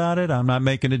funny about it. I'm not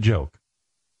making a joke.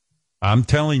 I'm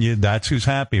telling you, that's who's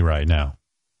happy right now.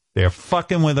 They're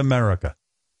fucking with America.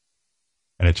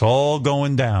 And it's all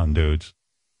going down, dudes.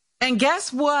 And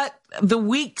guess what the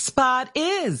weak spot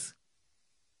is?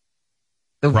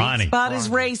 The Ronnie. weak spot is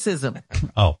racism.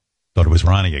 Oh, thought it was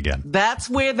Ronnie again. That's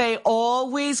where they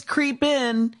always creep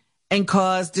in and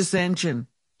cause dissension.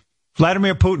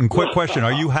 Vladimir Putin, quick question.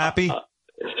 Are you happy?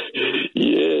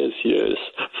 Yes.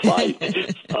 Fight.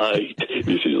 This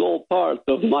is all part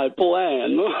of my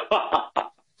plan.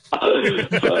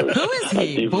 Who is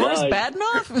he? Boris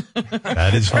Badenoff?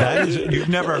 That is. You've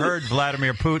never heard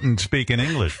Vladimir Putin speak in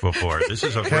English before. This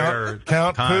is a rare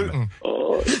Count time.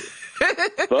 Putin.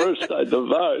 First, I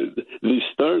divide the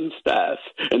stern staff,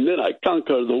 and then I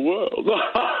conquer the world.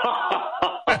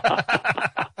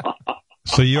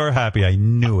 So you're happy. I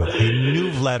knew it. I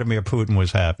knew Vladimir Putin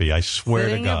was happy. I swear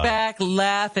Sitting to God. back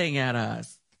laughing at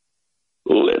us.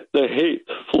 Let the hate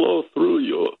flow through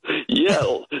you.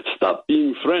 Yell, stop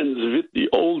being friends with the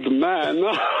old man.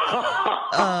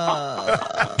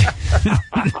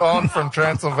 On from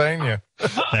Transylvania.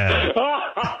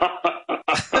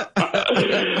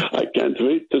 I can't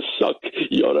wait to suck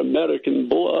your American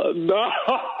blood.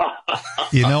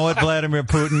 You know what, Vladimir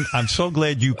Putin? I'm so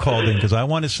glad you called in because I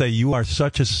want to say you are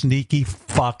such a sneaky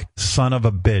fuck son of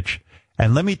a bitch.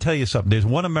 And let me tell you something. There's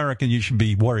one American you should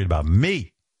be worried about.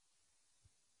 Me.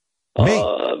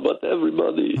 But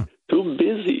everybody too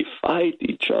busy fight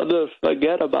each other,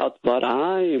 forget about what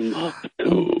I'm up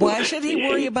to. Why should he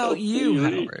worry about you,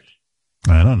 Howard?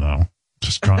 I don't know.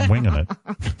 Just winging it.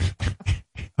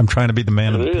 I'm trying to be the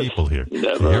man of the people here.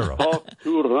 Never talk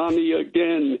to Ronnie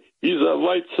again. He's a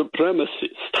white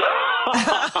supremacist.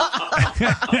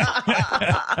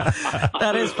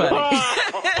 That is funny.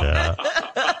 Yeah.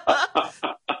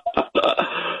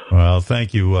 Well,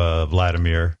 thank you,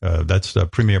 Vladimir. That's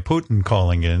Premier Putin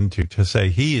calling in to say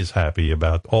he is happy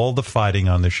about all the fighting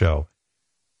on the show.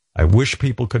 I wish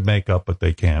people could make up, but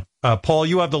they can't. Paul,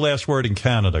 you have the last word in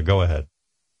Canada. Go ahead.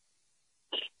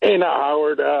 Hey, now,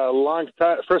 Howard, long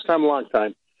time, first time, long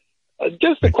time.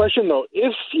 Just a question, though.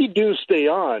 If you do stay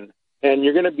on and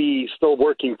you're going to be still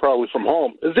working probably from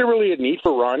home, is there really a need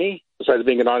for Ronnie, besides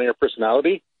being an on-air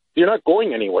personality? You're not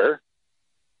going anywhere.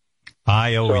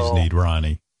 I always need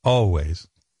Ronnie. Always.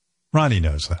 Ronnie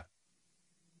knows that.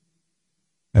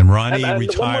 And Ronnie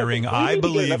retiring, I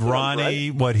believe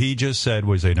Ronnie, what he just said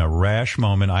was in a rash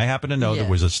moment. I happen to know there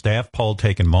was a staff poll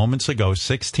taken moments ago.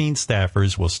 16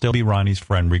 staffers will still be Ronnie's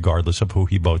friend regardless of who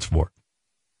he votes for.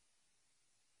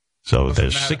 So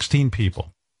there's 16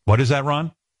 people. What is that,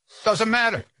 Ron? Doesn't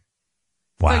matter.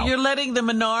 Wow. So you're letting the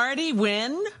minority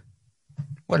win?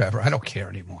 Whatever. I don't care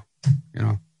anymore. You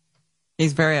know?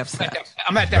 He's very upset.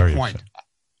 I'm at that point. Upset.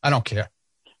 I don't care.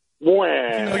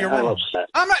 Wham. You know you're wrong.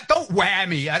 I'm not. Don't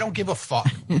whammy. I don't give a fuck.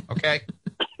 Okay.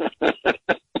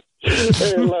 Hey,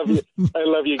 I love you. I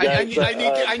love you guys. I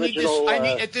need this. I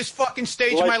need at this fucking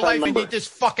stage of my life. I need this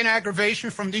fucking aggravation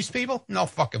from these people. No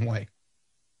fucking way.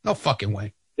 No fucking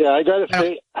way. Yeah, I gotta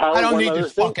say, I don't need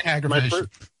this fucking aggravation.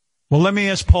 Well, let me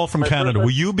ask Paul from Canada. Will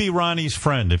you be Ronnie's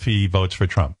friend if he votes for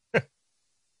Trump?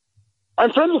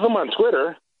 I'm friends with him on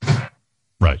Twitter.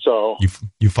 Right. So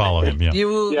you follow him, yeah. You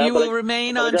will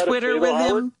remain on Twitter with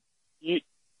him?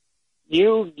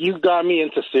 You got me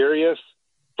into Sirius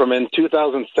from in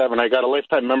 2007. I got a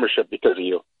lifetime membership because of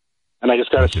you. And I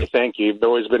just got to say thank you. You've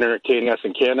always been entertaining us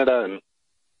in Canada. And,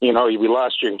 you know, we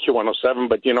lost you in Q107.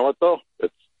 But you know what, though?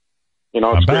 It's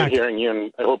great hearing you,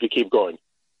 and I hope you keep going.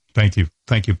 Thank you.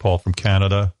 Thank you, Paul from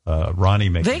Canada. Ronnie,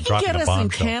 they can get us in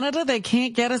Canada? They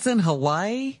can't get us in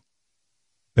Hawaii?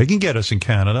 They can get us in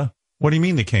Canada. What do you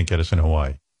mean they can't get us in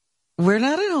Hawaii? We're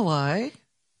not in Hawaii.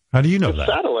 How do you know that?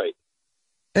 Satellite.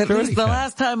 At least the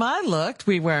last time I looked,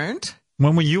 we weren't.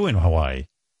 When were you in Hawaii?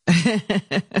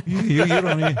 you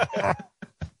don't need...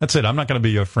 That's it. I'm not going to be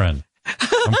your friend.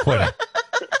 I'm quitting.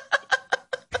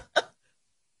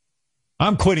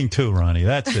 I'm quitting too, Ronnie.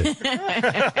 That's it.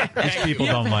 These people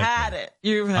don't like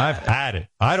me. I've had it.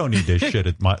 I don't need this shit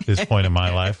at this point in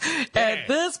my life. At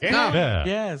this point,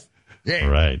 yes. Yeah.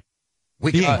 Right.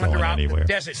 We ain't going anywhere.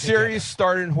 Sirius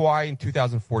started in Hawaii in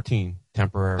 2014,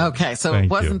 temporarily. Okay, so it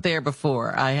wasn't there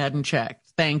before. I hadn't checked.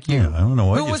 Thank you. Yeah, I don't know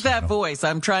what Who was that voice?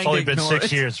 I'm trying to ignore it. It's only been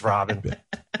 6 years, Robin.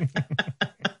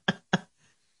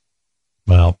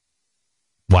 Well,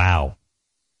 wow.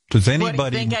 Does anybody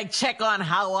What, do you think I check on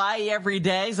Hawaii every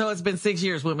day? So it's been 6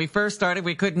 years. When we first started,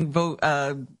 we couldn't vote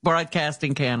broadcast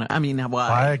in Canada. I mean, Hawaii.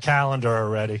 Buy a calendar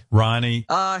already. Ronnie.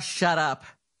 Oh, shut up.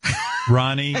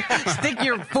 Ronnie. Stick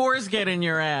your foreskin in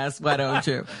your ass, why don't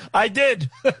you? I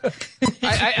did.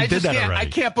 I just can't. I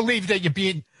can't believe that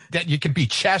you can be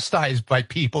chastised by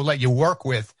people that you work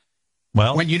with.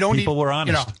 Well, when you don't people were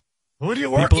honest. Who do you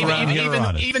work with?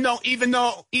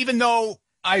 Even though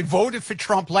I voted for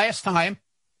Trump last time,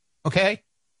 okay,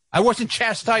 I wasn't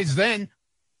chastised then.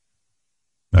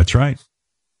 That's right.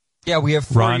 Yeah, we have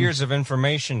 4 years of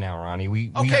information now, Ronnie. We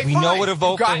know what a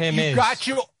vote for him is.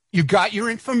 You got your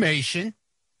information,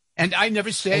 and I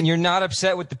never said... And you're not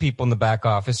upset with the people in the back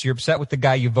office. You're upset with the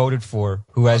guy you voted for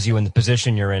who has you in the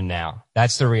position you're in now.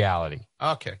 That's the reality.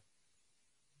 Okay.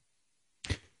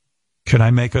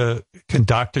 Can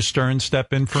Dr. Stern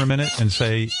step in for a minute and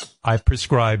say, I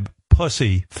prescribe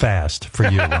pussy fast for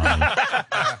you,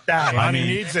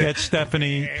 Ronnie? Get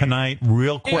Stephanie tonight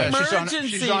real quick.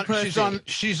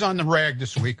 She's on the rag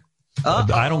this week.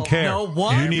 I don't care. No,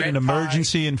 what? You need an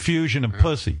emergency infusion of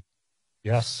pussy.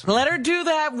 Yes. Let her do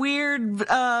that weird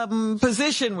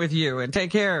position with you and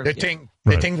take care of the thing.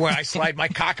 The thing where I slide my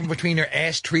cock in between her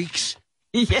ass treeks.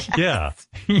 Yeah.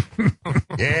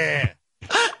 Yeah.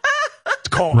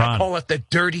 I call it the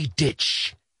dirty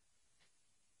ditch.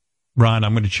 Ron,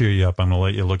 I'm going to cheer you up. I'm going to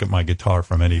let you look at my guitar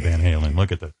from Eddie Van Halen.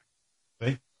 Look at this.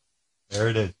 See? There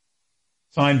it is.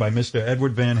 Signed by Mr.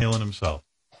 Edward Van Halen himself.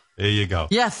 There you go.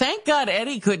 Yeah, thank God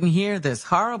Eddie couldn't hear this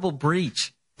horrible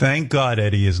breach. Thank God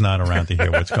Eddie is not around to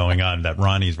hear what's going on, that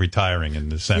Ronnie's retiring in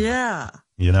December. Yeah.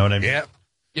 You know what I mean? Yep.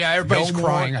 Yeah, everybody's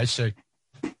crying, I see.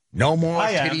 No more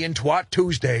titty and twat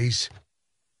Tuesdays.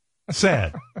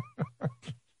 Sad.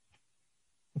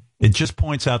 It just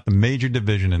points out the major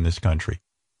division in this country.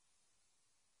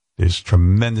 There's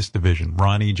tremendous division.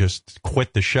 Ronnie just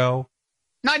quit the show.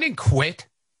 No, I didn't quit.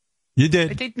 You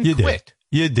did. I didn't quit.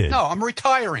 You did. No, I'm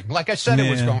retiring, like I said I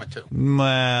was going to.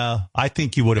 Well, I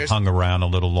think you would have hung around a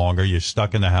little longer. You're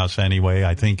stuck in the house anyway.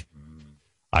 I think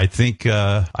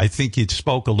you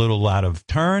spoke a little out of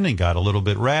turn and got a little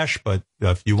bit rash. But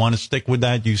if you want to stick with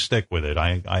that, you stick with it.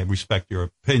 I respect your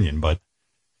opinion,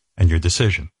 and your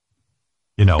decision.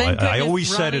 You know, I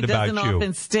always said it about you. Doesn't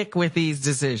often stick with these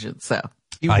decisions, so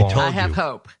I have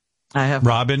hope. I have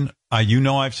Robin. You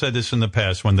know, I've said this in the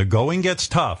past. When the going gets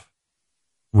tough,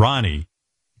 Ronnie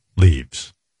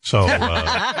leaves. So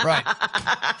right.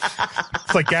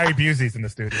 It's like Gary Busey's in the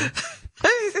studio.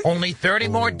 Only 30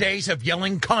 more days of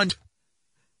yelling cunt.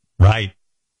 Right.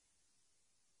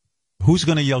 Who's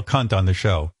going to yell cunt on the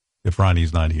show if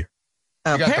Ronnie's not here?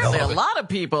 Apparently, a lot of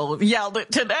people yelled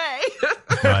it today.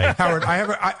 Right. Howard,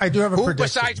 I do have a Who prediction.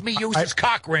 besides me uses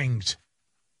cock rings?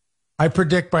 I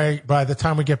predict by the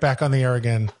time we get back on the air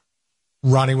again,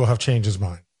 Ronnie will have changed his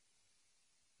mind.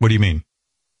 What do you mean?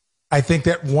 I think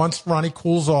that once Ronnie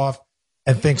cools off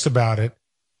and thinks about it,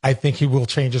 I think he will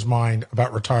change his mind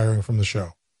about retiring from the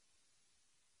show.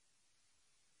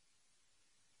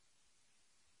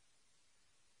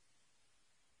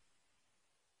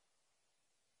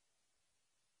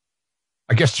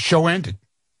 I guess the show ended.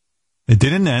 It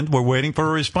didn't end. We're waiting for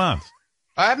a response.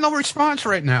 I have no response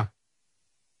right now.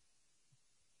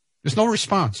 There's no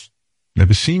response.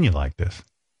 Never seen you like this.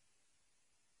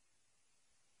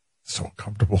 So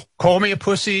uncomfortable. Call me a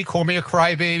pussy. Call me a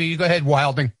crybaby. Go ahead,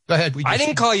 Wilding. Go ahead. I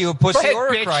didn't call you a pussy or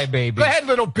a bitch. crybaby. Go ahead,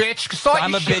 little bitch. Start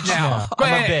I'm your a shit bitch now. now. I'm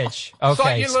ahead. a bitch.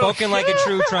 Okay. Spoken like a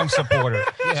true Trump supporter.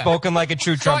 Yeah. Spoken like a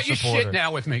true Trump Start your supporter. shit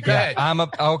now with me. Go ahead.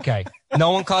 Okay.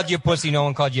 No one called you a pussy. No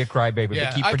one called you a crybaby. Yeah,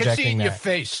 but keep I can projecting see it in that. your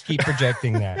face. Keep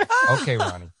projecting that. Okay,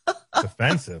 Ronnie. It's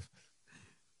offensive.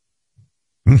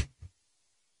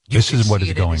 This is what is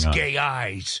in going his on. Gay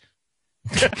eyes.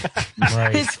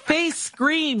 Right. His face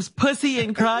screams pussy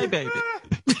and crybaby.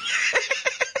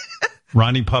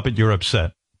 Ronnie Puppet, you're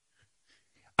upset.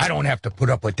 I don't have to put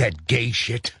up with that gay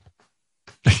shit.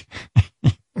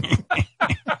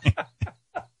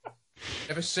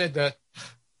 Never said that.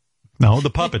 No,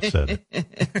 the puppet said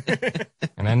it.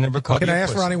 And I never called Can you I a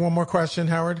ask pussy. Ronnie one more question,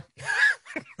 Howard?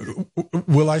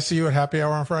 Will I see you at happy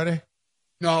hour on Friday?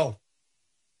 No.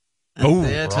 Oh,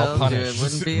 I told you it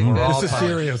wouldn't be. This is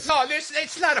serious. No,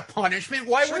 it's not a punishment.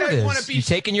 Why Sure would it I want is. to be? You're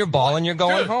taking your ball and you're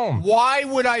going Dude, home. Why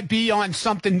would I be on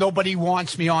something nobody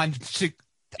wants me on?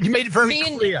 You made it very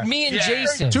clear. Me and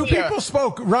Jason. Two people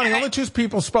spoke. Ronnie, only two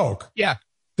people spoke. Yeah.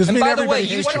 Doesn't And mean by the way, everybody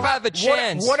you hates still have a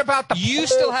chance. What about the You poll?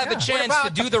 still have Yeah. a chance What to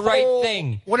about do the the right poll?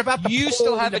 thing. What about the You poll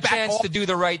still in have the a back chance to office? do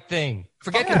the right thing.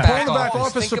 Forget The the poll back in the back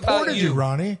office Think about supported you,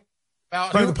 Ronnie.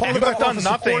 About Ronnie, who? the poll in the back done office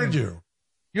nothing. supported you.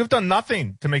 You've done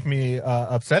nothing to make me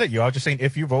upset at you. I was just saying,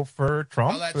 if you vote for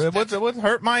Trump, it would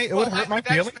hurt my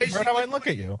feelings. Hurt how I look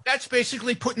at you. That's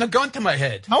basically putting a gun to my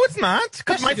head. No, it's not.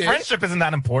 Because Yes, my it is. friendship isn't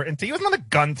that important to you. It's not a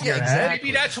gun to your head.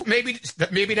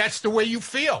 Maybe that's the way you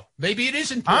feel. Maybe it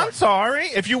is important. I'm sorry.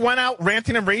 If you went out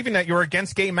ranting and raving that you're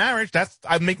against gay marriage,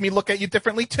 I'd make me look at you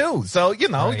differently too. So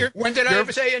you're. When did I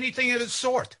ever say anything of the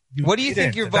sort? What do you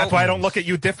think your vote That's why I don't means? look at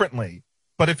you differently.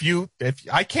 But if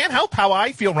I can't help how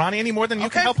I feel, Ronnie, any more than you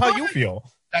can help how you feel.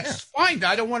 That's fine.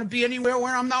 I don't want to be anywhere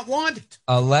where I'm not wanted.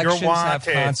 Elections You're have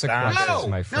wanted. consequences,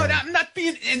 my No, friend. I'm not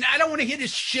being, and I don't want to hear this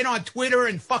shit on Twitter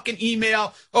and fucking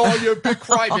email. Oh, you're a big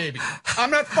crybaby. I'm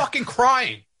not fucking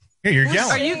crying. Yeah, you're Are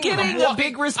yelling. you getting a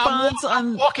big response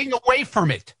I'm walking away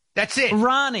from it. That's it.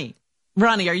 Ronnie,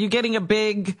 are you getting a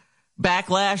big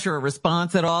backlash or a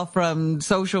response at all from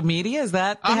social media? Is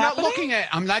that I'm happening?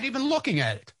 I'm not even looking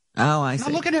at it. Oh, I I'm see.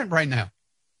 not looking at it right now.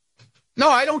 No,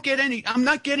 I don't get any. I'm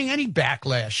not getting any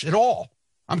backlash at all.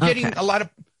 I'm getting a lot of.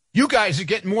 You guys are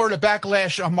getting more of the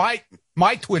backlash on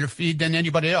my Twitter feed than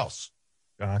anybody else.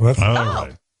 All right.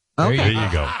 Okay. There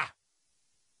you go.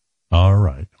 All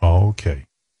right. Okay.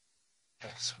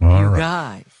 All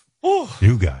right.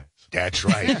 You guys. That's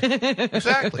right.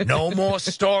 Exactly. No more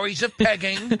stories of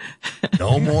pegging.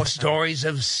 No more stories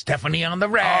of Stephanie on the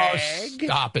rag.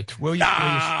 Stop it, will you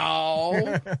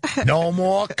please? No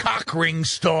more cock ring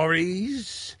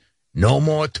stories. No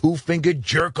more two-fingered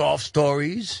jerk-off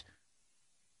stories.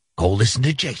 Go listen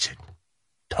to Jason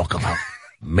talk about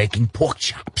making pork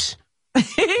chops.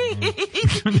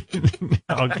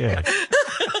 Okay.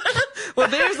 Well,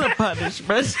 there's a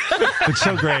punishment. It's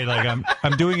so great. Like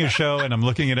I'm doing a show and I'm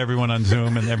looking at everyone on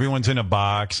Zoom and everyone's in a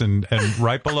box and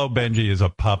right below Benji is a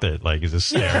puppet, like he's just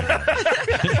staring at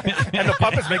me. And the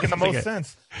puppet's making the most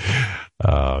sense.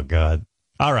 Oh God.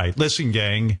 All right. Listen,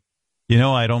 gang, you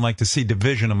know, I don't like to see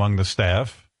division among the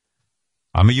staff.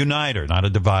 I'm a uniter, not a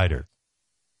divider.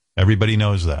 Everybody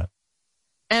knows that.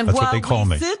 And that's while what they call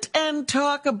me. Sit and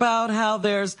talk about how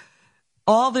there's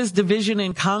all this division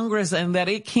in Congress and that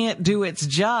it can't do its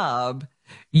job,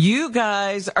 you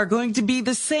guys are going to be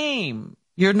the same.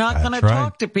 You're not going to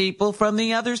talk to people from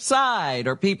the other side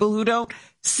or people who don't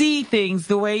see things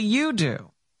the way you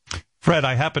do. Fred,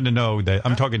 I happen to know that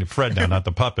I'm talking to Fred now, not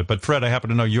the puppet, but Fred, I happen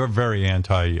to know you're very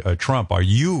anti-Trump. Are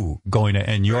you going to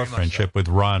end your friendship with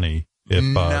Ronnie?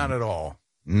 Not at all.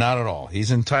 Not at all.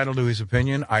 He's entitled to his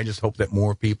opinion. I just hope that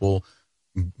more people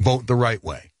vote the right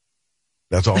way.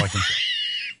 That's all I can say.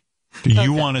 Do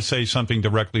you want to say something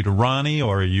directly to Ronnie,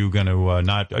 or are you going to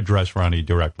not address Ronnie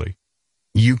directly?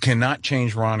 You cannot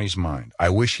change Ronnie's mind. I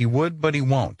wish he would, but he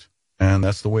won't. And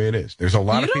that's the way it is. There's a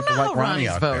lot of people like Ronnie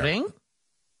out voting.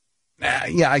 there.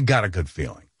 Yeah, I got a good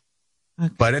feeling.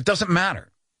 Okay. But it doesn't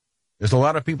matter. There's a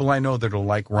lot of people I know that are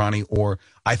like Ronnie, or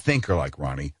I think are like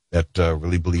Ronnie, that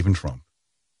really believe in Trump.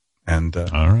 And all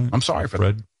right. I'm sorry for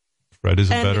Fred. Fred is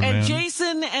a better man. And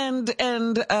Jason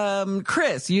and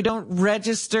Chris, you don't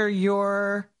register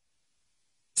your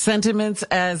sentiments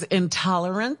as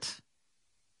intolerant?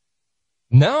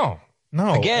 No.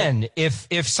 Again,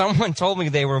 if someone told me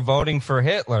they were voting for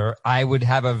Hitler, I would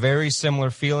have a very similar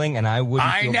feeling, and I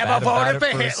wouldn't feel bad about it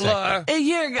for Hitler.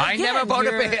 I never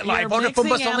voted for Hitler. I voted for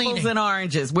Mussolini. Apples and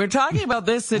oranges. We're talking about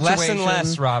this situation. Less and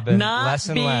less, Robin. Less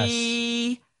and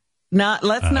less.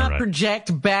 Let's not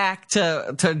project back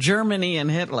to Germany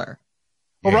and Hitler.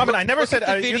 Well, Robin, I never said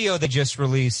the video they just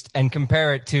released and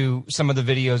compare it to some of the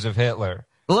videos of Hitler.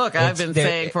 Look, I've been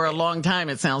saying for a long time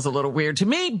it sounds a little weird to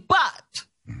me, but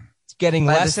getting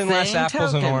less and less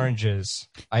apples and oranges.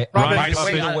 Ronnie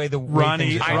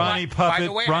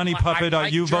Puppet, are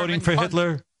you voting for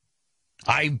Hitler?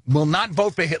 I will not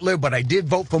vote for Hitler, but I did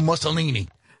vote for Mussolini.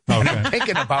 Okay. And I'm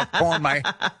thinking about pouring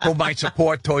my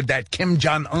support toward that Kim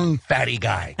Jong-un fatty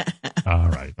guy. All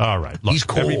right. Look, he's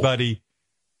cool. Everybody,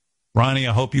 Ronnie,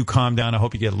 I hope you calm down. I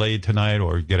hope you get laid tonight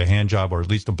or get a hand job or at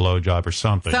least a blow job or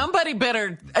something. Somebody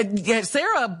better,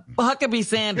 Sarah Huckabee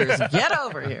Sanders, get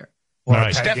over here. All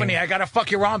right, Stephanie, I got to fuck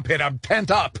your armpit. I'm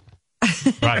pent up.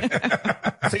 Right.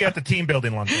 So you got the team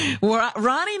building one.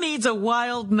 Ronnie needs a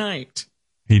wild night.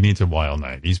 He needs a wild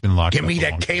night. He's been locked up. Give me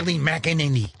that Kaylee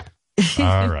McEnany.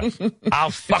 All right. I'll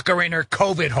fuck her in her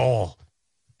COVID hole.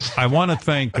 I want to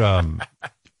thank,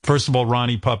 first of all,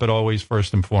 Ronnie Puppet, always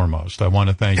first and foremost. I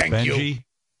want to thank Benji.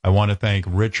 I want to thank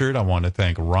Richard. I want to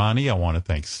thank Ronnie. I want to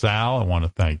thank Sal. I want to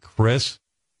thank Chris.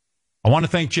 I want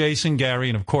to thank Jason, Gary,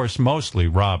 and, of course, mostly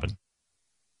Robin.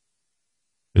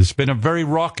 It's been a very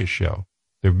raucous show.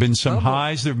 There have been some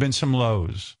highs. There have been some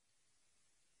lows.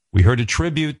 We heard a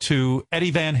tribute to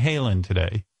Eddie Van Halen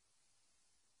today.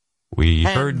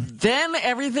 Then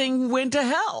everything went to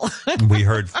hell. We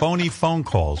heard phony phone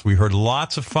calls. We heard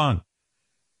lots of fun.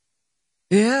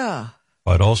 Yeah.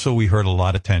 But also we heard a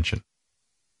lot of tension.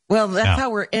 Well, that's how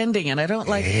we're ending, and I don't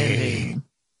like ending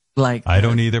like I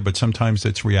don't either, but sometimes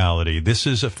it's reality. This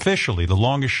is officially the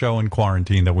longest show in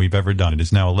quarantine that we've ever done. It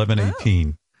is now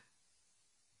 11:18.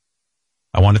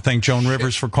 I want to thank Joan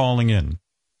Rivers for calling in.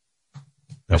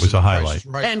 That was a highlight.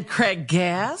 Right. And Craig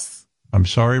Gass. I'm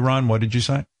sorry, Ron. What did you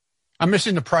say? I'm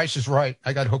missing The Price is Right.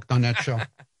 I got hooked on that show.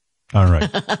 All right.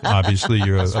 Obviously,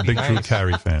 you're a big Drew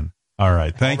Carey fan. All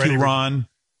right. Thank you, Ron.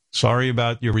 Sorry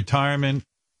about your retirement.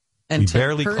 And we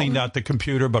barely cleaned out the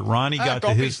computer, but Ronnie got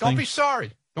to his thing. Don't be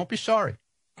sorry. Don't be sorry.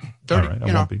 All right.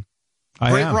 I won't be.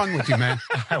 Great run with you, man.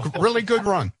 Really good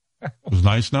run. It was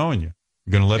nice knowing you.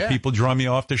 You're going to let people drum you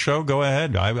off the show? Go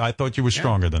ahead. I thought you were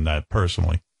stronger than that,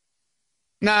 personally.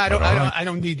 No, I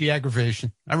don't need the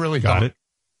aggravation. I really don't. Got it.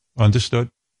 Understood.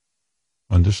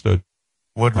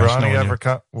 Would Ronnie ever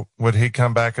come? Would he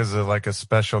come back as a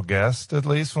special guest at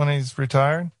least when he's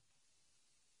retired?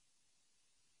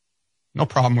 No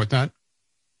problem with that.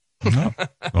 No.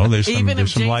 Well, there's some, even if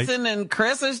some Jason light. and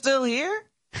Chris are still here.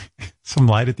 Some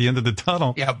light at the end of the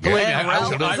tunnel. Yeah, believe me,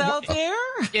 out there.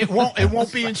 It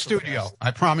won't be in studio.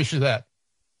 I promise you that.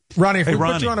 Ronnie, if we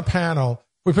put you on a panel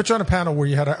where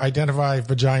you had to identify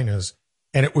vaginas,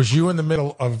 and it was you in the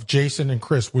middle of Jason and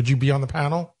Chris, would you be on the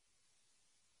panel?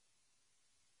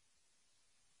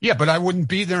 Yeah, but I wouldn't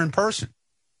be there in person.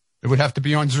 It would have to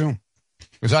be on Zoom.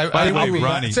 Because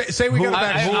Ronnie, say we go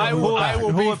back. I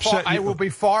will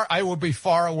be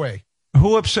far away.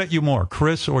 Who upset you more,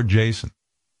 Chris or Jason?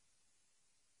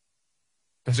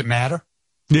 Does it matter?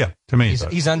 Yeah, to me.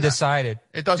 He's undecided.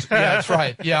 It does. Yeah, that's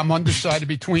right. Yeah, I'm undecided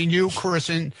between you, Chris,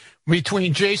 and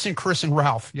between Jason, Chris, and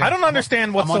Ralph. Yeah, I don't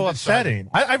understand what's so upsetting.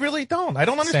 I really don't. I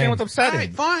don't understand what's upsetting. All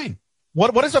right, fine.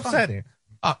 What is upsetting?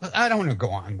 I don't want to go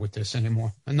on with this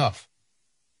anymore. Enough.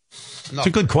 It's a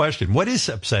good question. What is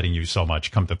upsetting you so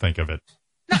much, come to think of it?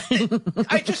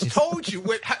 I just told you,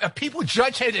 people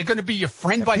judge how they're going to be your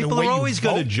friend by the way you vote. People are always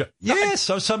going to judge. Yes,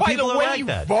 so some people are like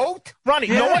that. Vote? Ronnie,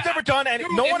 no one's ever done any.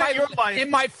 No one in your life. In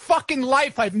my fucking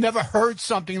life, I've never heard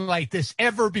something like this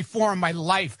ever before in my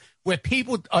life, where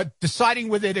people are deciding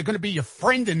whether they're going to be your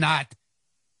friend or not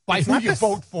by who you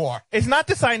vote for. It's not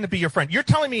deciding to be your friend. You're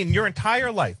telling me in your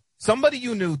entire life, somebody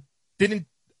you knew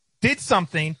did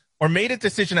something or made a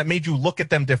decision that made you look at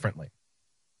them differently.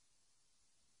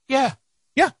 Yeah.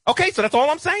 Yeah. Okay. So that's all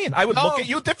I'm saying. I would look at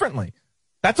you differently.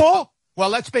 That's all.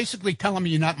 Well, that's basically telling me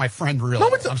you're not my friend, really.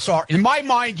 No, I'm sorry. In my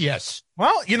mind, yes.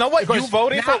 Well, you know what? Because you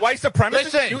voting for white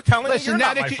supremacists? You telling me you're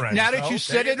not my friend. Now that you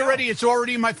said it already, it's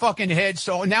already in my fucking head.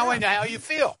 So now I know how you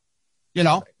feel. You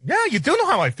know? Yeah, you do know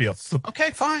how I feel. So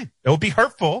okay, fine. It would be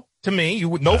hurtful to me.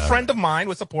 No friend of mine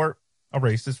would support a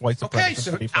racist white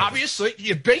supremacist. Okay, so obviously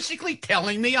you're basically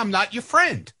telling me I'm not your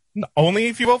friend. Only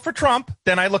if you vote for Trump,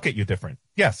 then I look at you different.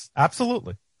 Yes,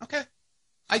 absolutely. Okay.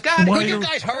 I got it. You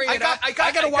guys hurry it up. I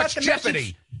got to watch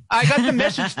Jeopardy. I got the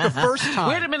message the first time.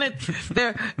 Wait a minute.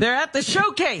 They're at the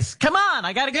showcase. Come on.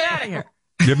 I got to get out of here.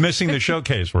 You're missing the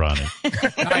showcase, Ronnie.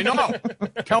 I know.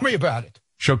 Tell me about it.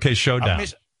 Showcase Showdown.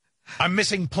 I'm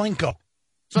missing Plinko.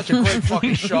 Such a great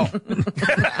fucking show.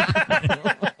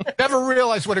 Never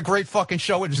realized what a great fucking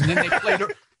show it is. And then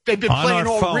they've been playing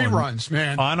all reruns,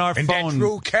 man. On our phone. And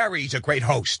Drew Carey's a great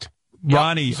host.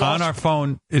 Ronnie, on our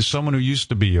phone is someone who used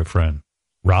to be your friend,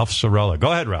 Ralph Sorella.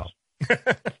 Go ahead, Ralph.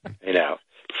 Hey now,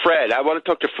 Fred, I want to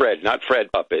talk to Fred, not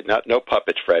Fred Puppet, no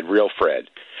puppets, Fred, real Fred.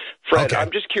 Fred, okay.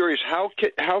 I'm just curious, how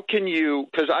can you,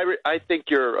 because I think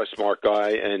you're a smart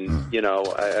guy, and, you know,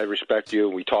 I respect you,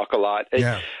 and we talk a lot.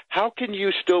 Yeah. How can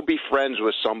you still be friends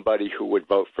with somebody who would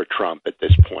vote for Trump at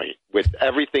this point, with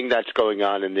everything that's going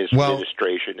on in this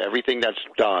administration, everything that's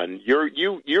done? You're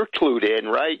clued in,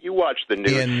 right? You watch the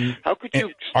news. How could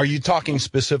you? Are you talking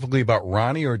specifically about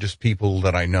Ronnie or just people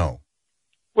that I know?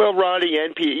 Well, Ronnie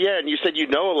and and you said you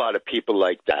know a lot of people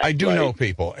like that. I do know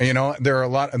people. You know, there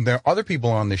are other people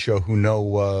on the show who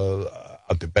know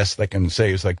the best they can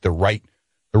say is like the right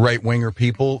winger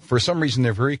people. For some reason,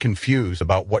 they're very confused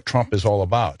about what Trump is all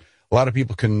about. A lot of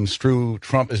people construe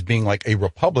Trump as being like a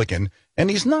Republican, and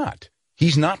he's not.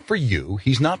 He's not for you.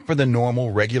 He's not for the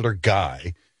normal, regular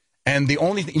guy. And the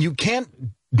only thing, you can't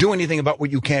do anything about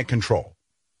what you can't control.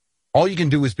 All you can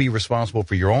do is be responsible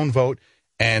for your own vote.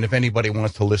 And if anybody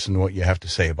wants to listen to what you have to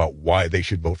say about why they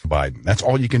should vote for Biden, that's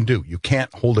all you can do. You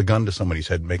can't hold a gun to somebody's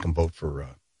head and make them vote for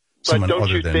someone other than Trump. But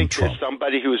don't you think that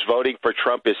somebody who's voting for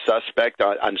Trump is suspect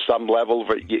on some level?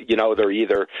 You know, they're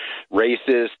either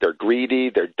racist, they're greedy,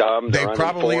 they're dumb. They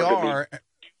probably are.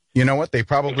 You know what? They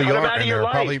probably are,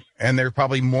 and there are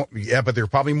probably more. Yeah, but there are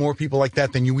probably more people like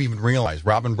that than you even realize.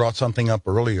 Robin brought something up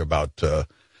earlier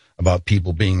about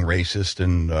people being racist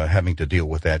and having to deal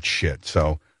with that shit.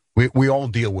 So. We all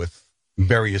deal with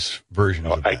various versions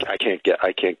of that. I can't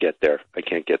get there.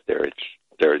 It's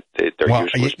they're well,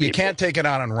 useless you can't take it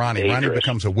out on Ronnie. Dangerous. Ronnie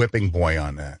becomes a whipping boy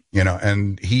on that, you know,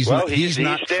 and he's not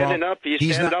standing Trump. up.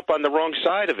 He's standing up on the wrong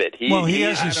side of it. He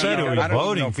hasn't said who he's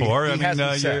voting for. I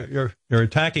mean, you're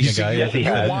attacking a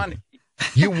guy.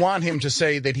 You want him to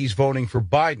say that he's voting for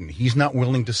Biden. He's not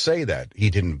willing to say that. He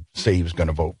didn't say he was going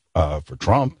to vote for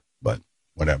Trump, but.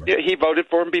 Whatever. Yeah, he voted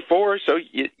for him before, so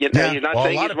you're not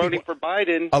saying he's voting for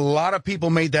Biden. A lot of people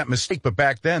made that mistake, but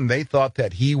back then they thought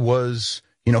that he was,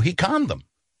 you know, he conned them.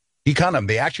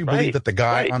 They actually believed that the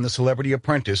guy on The Celebrity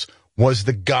Apprentice was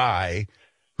the guy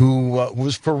who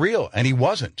was for real, and he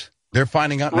wasn't. They're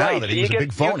finding out now that he was a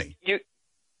big phony.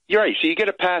 You're right. So you get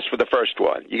a pass for the first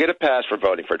one. You get a pass for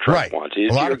voting for Trump once. A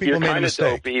lot of people made a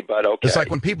mistake. Dopey, but okay. It's like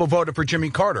when people voted for Jimmy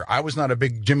Carter. I was not a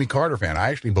big Jimmy Carter fan. I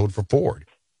actually voted for Ford.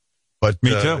 But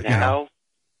me too. You know,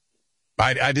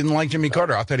 I didn't like Jimmy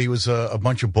Carter. I thought he was a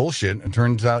bunch of bullshit. And it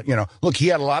turns out, you know, look, he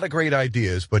had a lot of great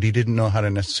ideas, but he didn't know how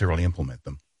to necessarily implement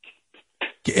them.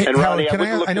 And Ronnie,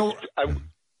 I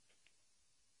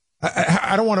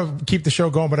don't want to keep the show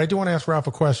going, but I do want to ask Ralph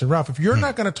a question. Ralph, if you're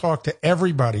not going to talk to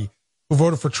everybody who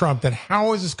voted for Trump, then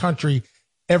how is this country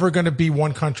ever going to be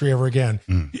one country ever again?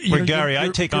 But Gary, I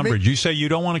take umbrage. You say you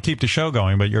don't want to keep the show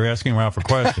going, but you're asking Ralph a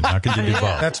question. How could you do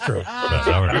both? That's true.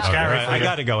 I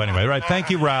got to go anyway. Right. Thank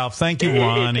you, Ralph. Thank you,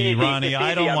 Ronnie. Ronnie,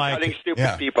 I don't like cutting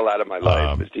stupid people out of my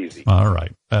life. It's easy. All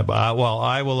right. Well,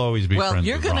 I will always be friends with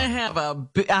you're going to have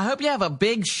I hope you have a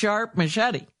big, sharp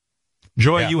machete.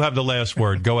 Joy, you have the last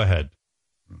word. Go ahead.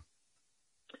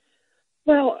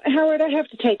 Well, Howard, I have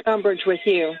to take umbrage with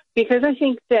you because I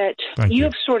think that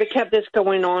you've sort of kept this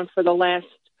going on for the last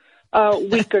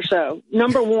week or so.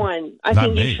 Number one, I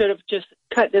think you should have just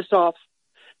cut this off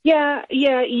Yeah.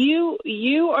 You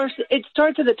are. It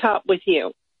starts at the top with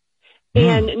you.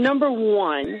 And number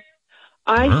one,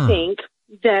 I think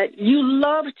that you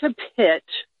love to pit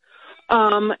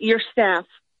your staff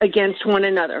against one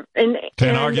another.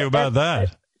 Can't argue about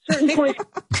that. Certain points.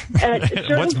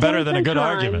 What's better than a good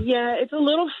argument? Yeah, it's a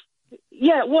little.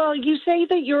 Yeah, well, you say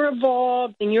that you're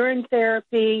evolved and you're in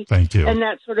therapy. Thank you. And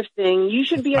that sort of thing. You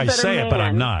should be a better man. I say it, but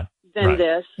I'm not. Than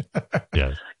this.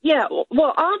 Yes. Yeah,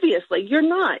 well, obviously, you're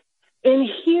not. And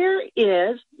here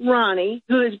is Ronnie,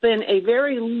 who has been a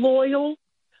very loyal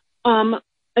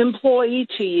employee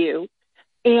to you.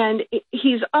 And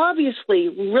he's obviously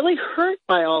really hurt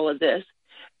by all of this.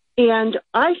 And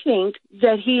I think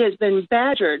that he has been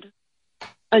badgered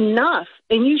enough,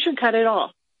 and you should cut it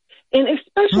off. And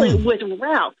especially with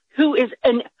Ralph, who's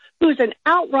an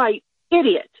outright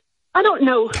idiot. I don't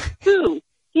know who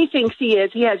he thinks he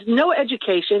is. He has no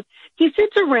education. He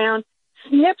sits around,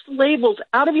 snips labels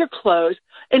out of your clothes,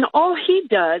 and all he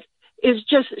does is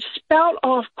just spout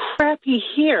off crap he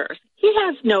hears. He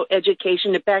has no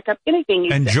education to back up anything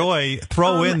he and says. Joy,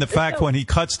 throw in the fact when he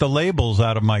cuts the labels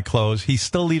out of my clothes, he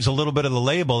still leaves a little bit of the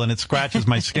label and it scratches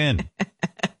my skin.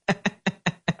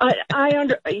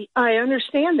 I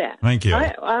understand that. Thank you.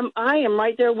 I am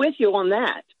right there with you on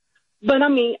that. But I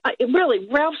mean, really,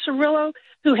 Ralph Cirillo,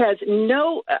 who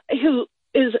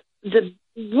is the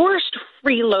worst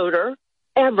freeloader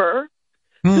ever,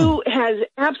 who has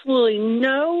absolutely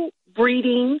no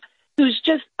breeding, who's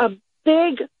just a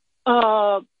big.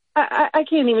 I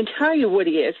can't even tell you what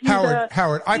he is.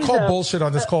 Howard, I call bullshit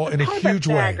on this call in a huge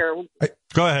way.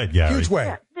 Go ahead, Gary. Huge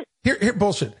way. Here,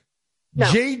 bullshit. No.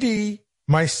 JD,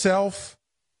 myself,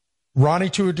 Ronnie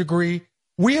to a degree,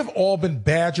 we have all been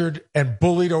badgered and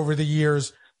bullied over the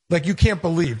years. Like you can't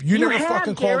believe. You never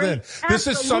fucking called in. This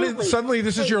is suddenly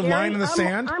this is your Gary, line in the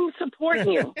sand. I'm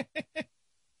supporting you.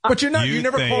 But you're not. You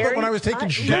never called up when I was taking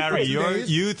shit. Gary,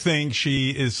 you think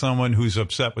she is someone who's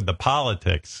upset with the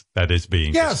politics that is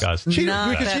being discussed?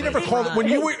 Because she never called up when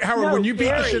you were, Howard. When you beat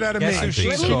the shit out of me, she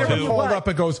never called up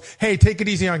and goes, "Hey, take it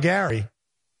easy on Gary."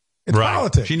 It's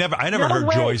politics. I never heard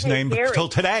Joy's name until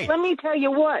today. Let me tell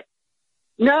you what.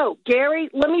 No, Gary.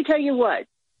 Let me tell you what.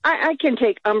 I can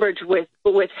take umbrage with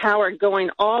Howard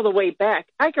going all the way back.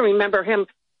 I can remember him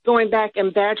going back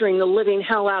and badgering the living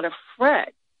hell out of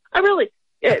Fred. I really.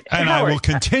 And Howard, I will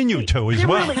continue to as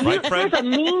well, right, Fred? There's a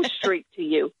mean streak to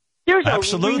you. There's a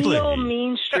real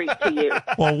mean streak to you.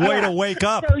 Well, way to wake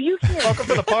up. So you can't. Welcome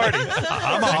to the party.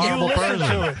 I'm a horrible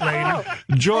person.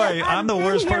 Joy, I'm the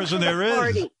worst person there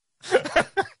is.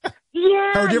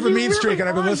 Yeah. Howard, you have a mean streak, and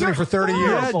I've been listening for 30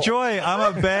 years. Yeah, Joy,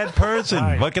 I'm a bad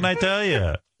person. What can I tell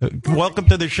you? Welcome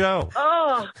to the show.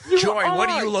 Oh, Joy, what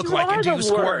do you look like? And do you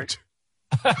squirt?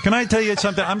 Can I tell you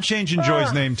something? I'm changing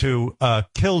Joy's name to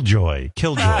Killjoy.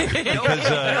 Killjoy. Because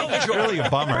it's really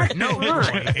a bummer.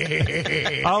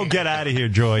 I'll get out of here,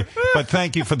 Joy. But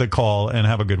thank you for the call, and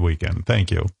have a good weekend.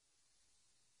 Thank you.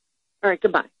 All right,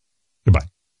 goodbye. Goodbye.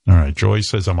 All right, Joy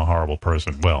says I'm a horrible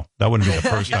person. Well, that wouldn't be the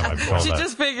first time I've called she that. She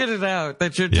just figured it out,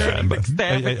 that you're turning the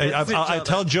staff against each other. I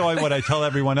tell Joy what I tell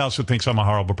everyone else who thinks I'm a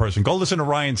horrible person. Go listen to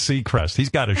Ryan Seacrest. He's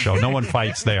got a show. No one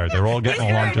fights there. They're all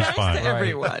getting along just fine.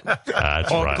 Everyone.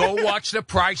 That's or right. Go watch The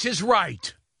Price is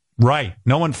Right. Right.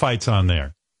 No one fights on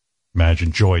there.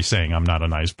 Imagine Joy saying I'm not a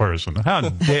nice person. How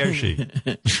dare she?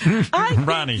 I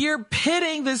Ronnie, think you're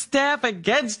pitting the staff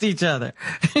against each other.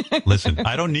 Listen,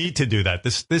 I don't need to do that.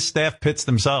 This staff pits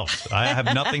themselves. I have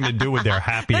nothing to do with their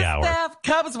happy hour. Staff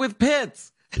comes with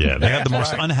pits. Yeah, they have the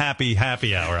most unhappy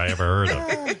happy hour I ever heard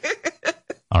of.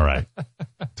 All right.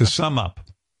 To sum up,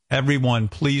 everyone,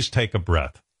 please take a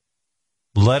breath.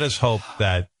 Let us hope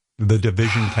that the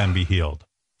division can be healed.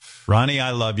 Ronnie,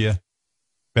 I love you.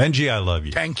 Benji, I love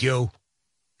you. Thank you.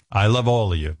 I love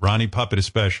all of you. Ronnie Puppet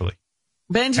especially.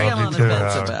 Benji, I'm on the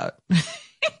fence about.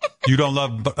 You don't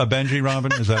love Benji,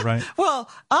 Robin? Is that right? Well,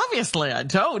 obviously I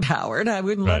don't, Howard. I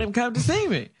wouldn't let him come to see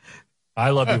me.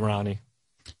 I love you, Ronnie.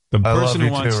 The person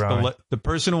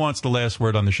who wants the last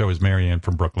word on the show is Marianne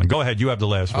from Brooklyn. Go ahead. You have the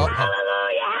last word.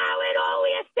 Hallelujah, Howard. All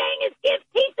we are saying is give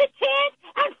peace a chance,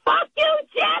 and fuck you,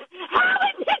 Jeff.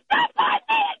 Howard picked up on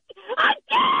me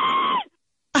again.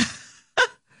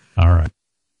 All right.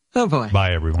 Oh, boy.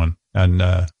 Bye, everyone. And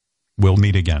we'll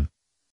meet again.